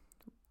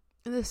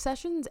 The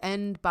sessions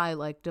end by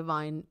like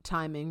divine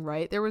timing,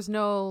 right? There was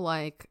no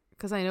like,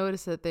 because I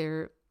noticed that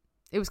it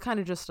was kind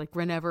of just like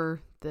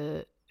whenever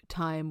the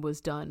time was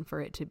done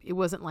for it to, it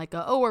wasn't like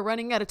we're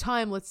running out of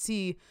time, let's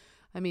see.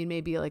 I mean,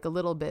 maybe like a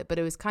little bit, but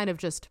it was kind of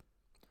just,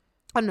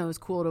 I don't know, it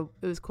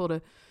was cool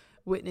to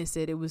witness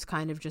it. It was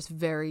kind of just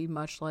very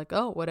much like,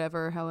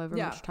 however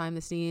much time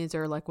this needs,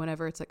 or like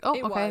whenever it's like,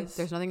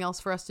 there's nothing else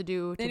for us to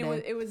do today.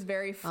 And it was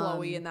very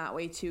flowy in that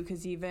way too,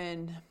 because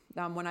even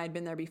when I'd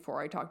been there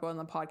before, I talked about on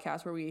the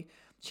podcast where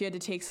she had to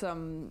take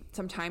some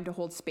time to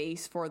hold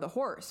space for the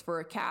horse,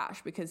 for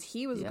Akash, because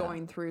he was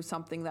going through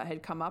something that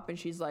had come up, and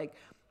she's like,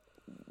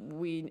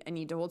 I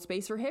need to hold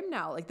space for him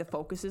now. Like, the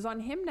focus is on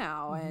him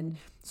now. And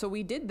so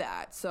we did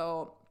that.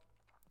 So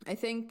I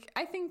think,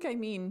 I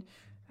mean,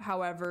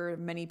 however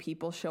many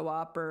people show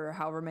up or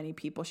however many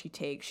people she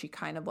takes, she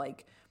kind of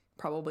like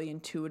probably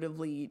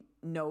intuitively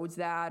knows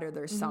that, or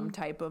there's some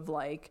type of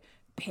like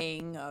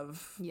ping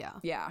of,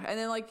 yeah. And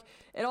then like,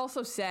 it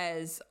also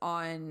says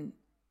on,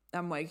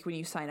 like when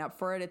you sign up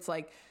for it, it's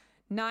like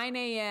 9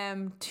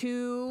 a.m.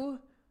 to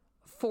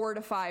 4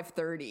 to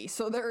 5:30.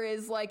 So there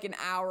is like an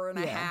hour and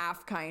a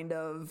half kind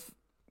of,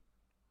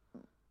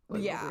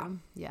 Yeah.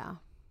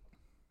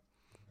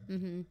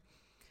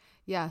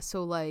 Yeah.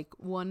 So like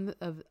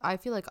I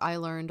feel like I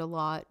learned a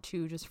lot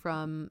too, just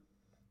from,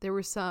 there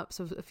were so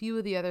a few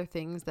of the other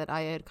things that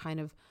I had kind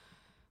of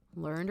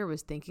learned or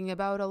was thinking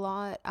about a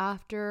lot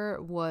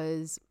after,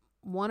 was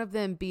one of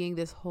them being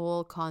this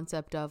whole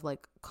concept of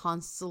like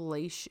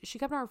constellation. She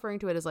kept on referring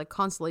to it as like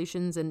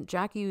constellations, and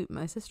Jackie,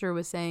 my sister,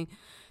 was saying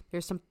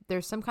there's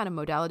some kind of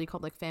modality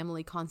called like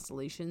family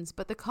constellations,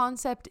 but the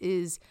concept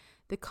is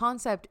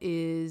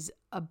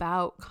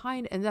about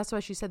and that's why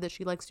she said that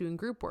she likes doing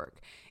group work.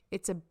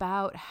 It's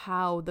about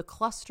how the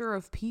cluster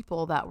of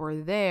people that were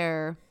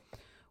there,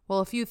 well,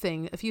 a few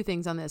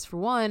things on this. For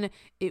one,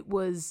 it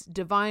was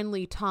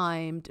divinely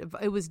timed.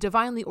 It was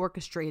divinely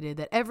orchestrated,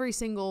 that every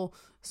single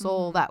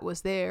soul that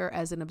was there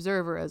as an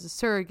observer, as a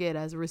surrogate,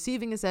 as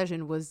receiving a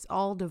session, was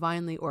all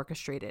divinely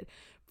orchestrated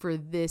for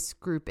this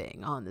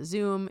grouping on the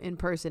Zoom, in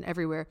person,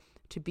 everywhere,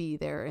 to be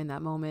there in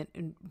that moment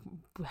and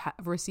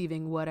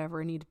receiving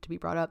whatever needed to be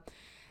brought up.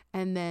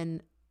 And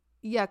then,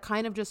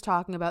 kind of just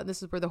talking about,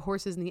 this is where the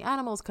horses and the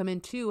animals come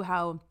in too,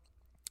 how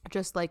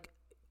just like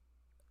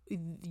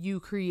you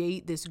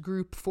create this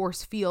group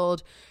force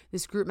field,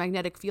 this group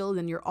magnetic field,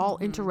 and you're all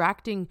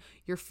interacting,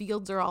 your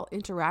fields are all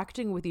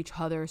interacting with each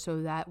other,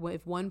 so that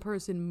if one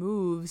person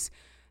moves,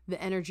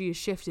 the energy is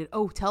shifted.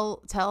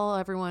 Tell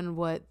everyone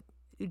what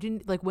you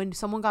didn't, like when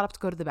someone got up to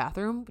go to the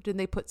bathroom, didn't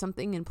they put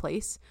something in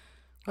place?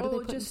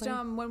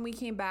 When we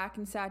came back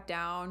and sat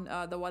down,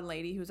 the one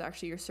lady who's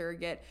actually your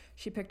surrogate,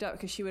 she picked up,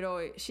 because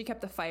she kept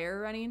the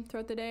fire running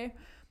throughout the day,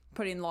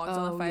 putting logs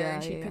on the fire,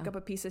 and she'd pick up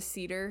a piece of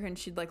cedar, and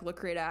she'd like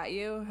look right at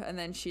you, and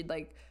then she'd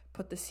like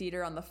put the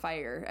cedar on the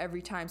fire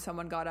every time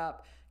someone got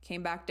up,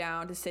 came back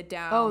down to sit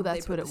down.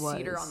 That's what it was.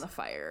 Cedar on the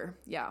fire.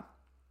 Yeah.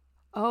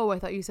 I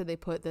thought you said they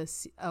put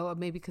this.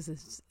 Maybe because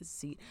it's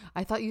seat.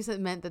 I thought you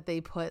said meant that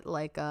they put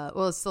like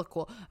it's still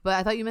cool, but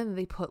I thought you meant that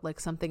they put like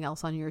something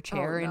else on your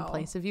chair in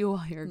place of you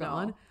while you're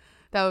gone.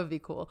 That would be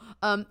cool.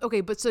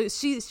 Okay, but so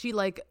she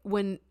like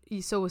when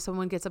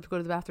someone gets up to go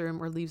to the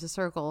bathroom or leaves a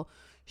circle,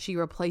 she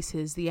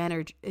replaces the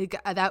energy.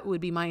 That would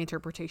be my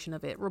interpretation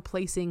of it,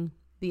 replacing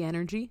the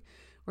energy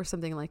or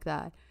something like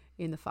that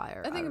in the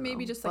fire. I think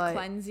maybe just like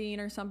cleansing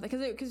or something,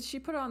 because she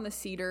put it on the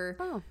cedar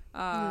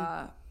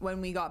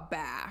when we got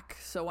back.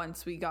 So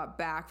once we got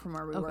back from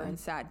where we were and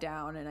sat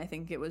down, and I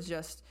think it was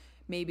just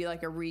maybe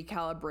like a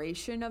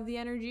recalibration of the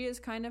energy is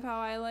kind of how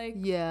I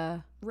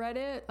read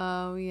it.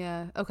 Oh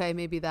yeah. Okay,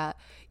 maybe that.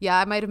 Yeah,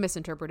 I might have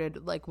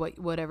misinterpreted like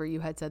whatever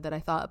you had said that I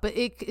thought, but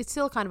it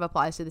still kind of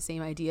applies to the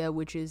same idea,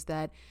 which is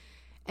that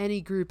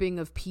any grouping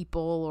of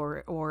people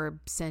or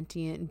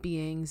sentient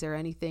beings or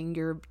anything,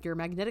 your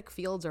magnetic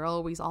fields are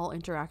always all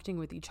interacting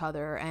with each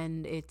other,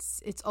 and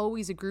it's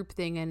always a group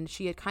thing. And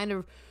she had kind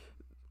of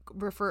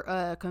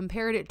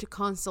compared it to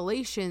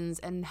constellations,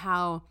 and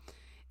how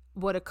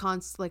what a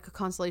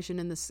constellation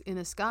in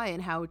the sky,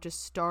 and how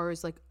just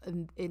stars, like,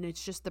 and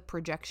it's just the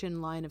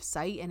projection line of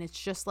sight, and it's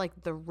just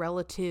like the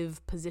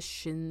relative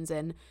positions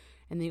and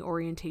the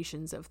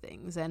orientations of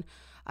things. And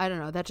I don't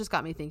know, that just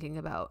got me thinking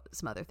about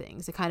some other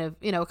things. It kind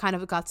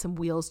of got some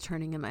wheels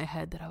turning in my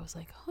head that I was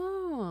like,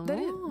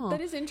 that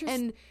is interesting.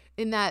 And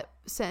in that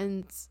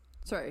sense,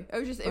 sorry,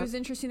 it was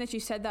interesting that you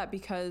said that,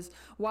 because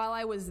while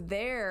I was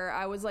there,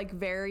 I was like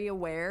very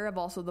aware of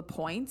also the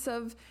points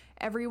of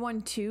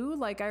everyone too.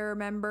 Like I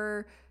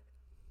remember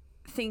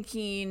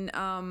thinking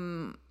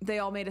they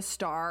all made a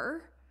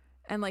star,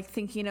 and like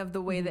thinking of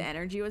the way the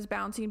energy was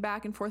bouncing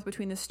back and forth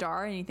between the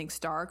star, and you think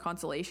star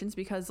constellations,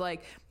 because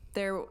like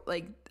they're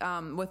like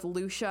with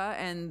Lucia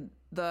and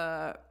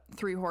the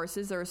 3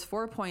 horses, there was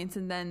 4 points,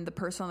 and then the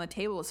person on the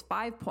table was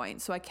 5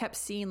 points. So I kept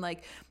seeing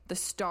like the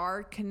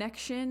star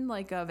connection,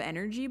 like of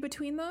energy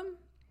between them.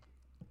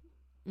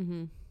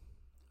 Mm-hmm.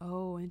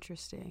 Oh,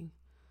 interesting.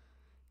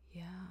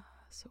 Yeah,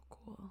 so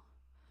cool.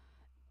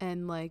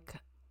 And like,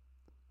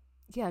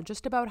 yeah,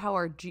 just about how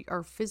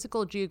our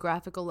physical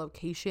geographical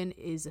location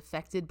is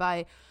affected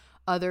by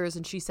others.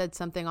 And she said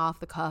something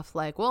off the cuff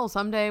like, well,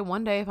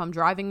 one day if I'm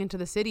driving into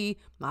the city,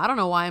 I don't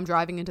know why I'm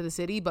driving into the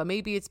city, but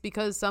maybe it's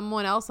because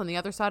someone else on the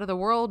other side of the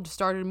world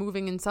started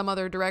moving in some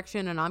other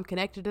direction and I'm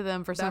connected to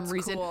them for some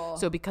reason. Cool.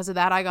 So because of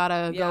that, I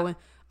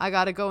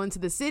gotta go into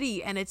the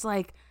city. And it's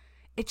like,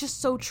 it's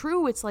just so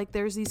true. It's like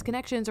there's these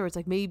connections, or it's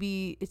like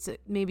maybe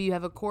you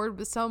have a cord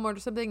with someone or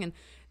something, and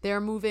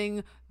they're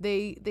moving.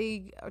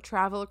 They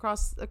travel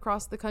across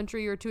the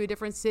country or to a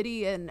different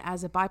city, and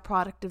as a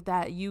byproduct of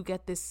that, you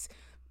get this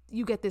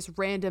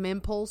random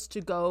impulse to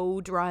go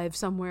drive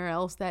somewhere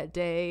else that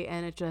day,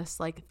 and it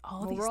just like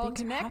all these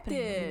things are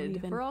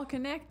happening. We're all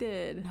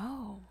connected.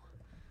 No,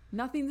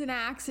 nothing's an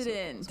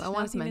accident. So I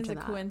want to Nothing is mention a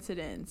that.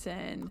 Coincidence,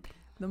 and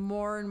the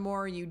more and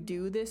more you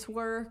do this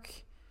work,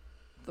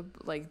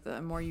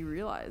 the more you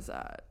realize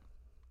that.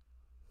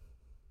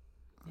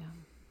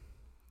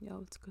 Yeah,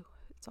 it's good.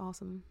 It's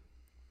awesome.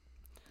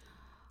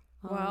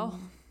 Well,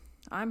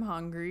 I'm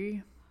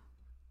hungry.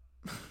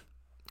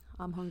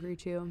 I'm hungry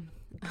too.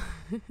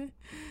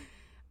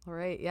 All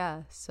right,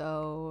 yeah.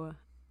 So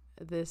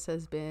this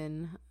has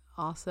been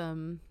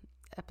awesome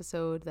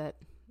episode that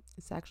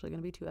it's actually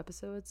going to be 2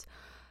 episodes.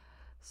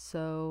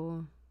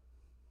 So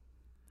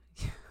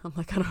I'm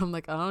like, I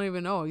don't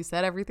even know. You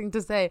said everything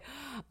to say.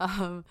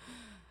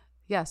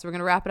 Yeah, so we're going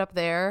to wrap it up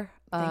there.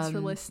 Thanks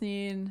for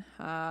listening.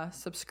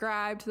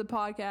 Subscribe to the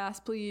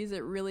podcast, please.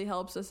 It really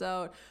helps us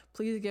out.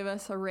 Please give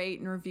us a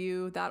rate and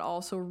review. That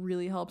also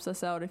really helps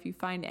us out. If you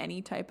find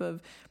any type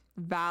of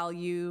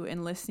value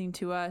in listening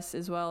to us,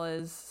 as well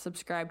as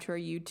subscribe to our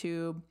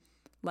YouTube,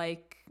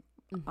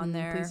 on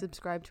there. Please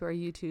subscribe to our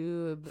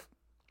YouTube.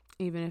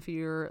 Even if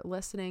you're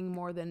listening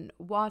more than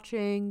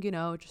watching,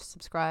 just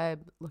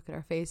subscribe, look at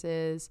our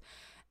faces.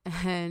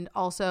 And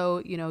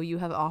also, you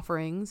have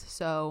offerings.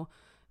 So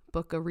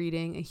book a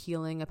reading, a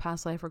healing, a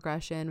past life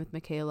regression with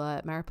Michaela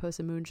at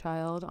Mariposa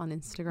Moonchild on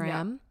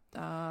Instagram.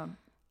 Yeah.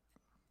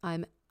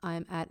 I'm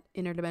at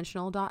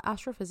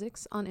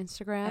interdimensional.astrophysics on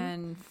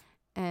Instagram.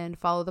 And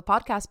follow the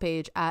podcast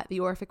page at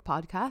The Orphic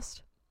Podcast.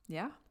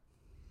 Yeah.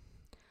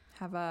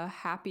 Have a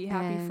happy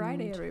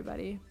Friday,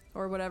 everybody.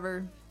 Or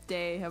whatever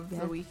day of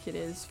the week it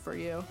is for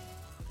you.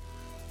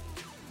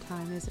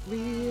 Time isn't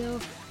real.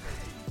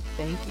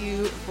 Thank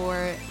you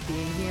for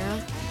being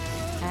here.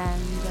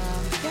 And,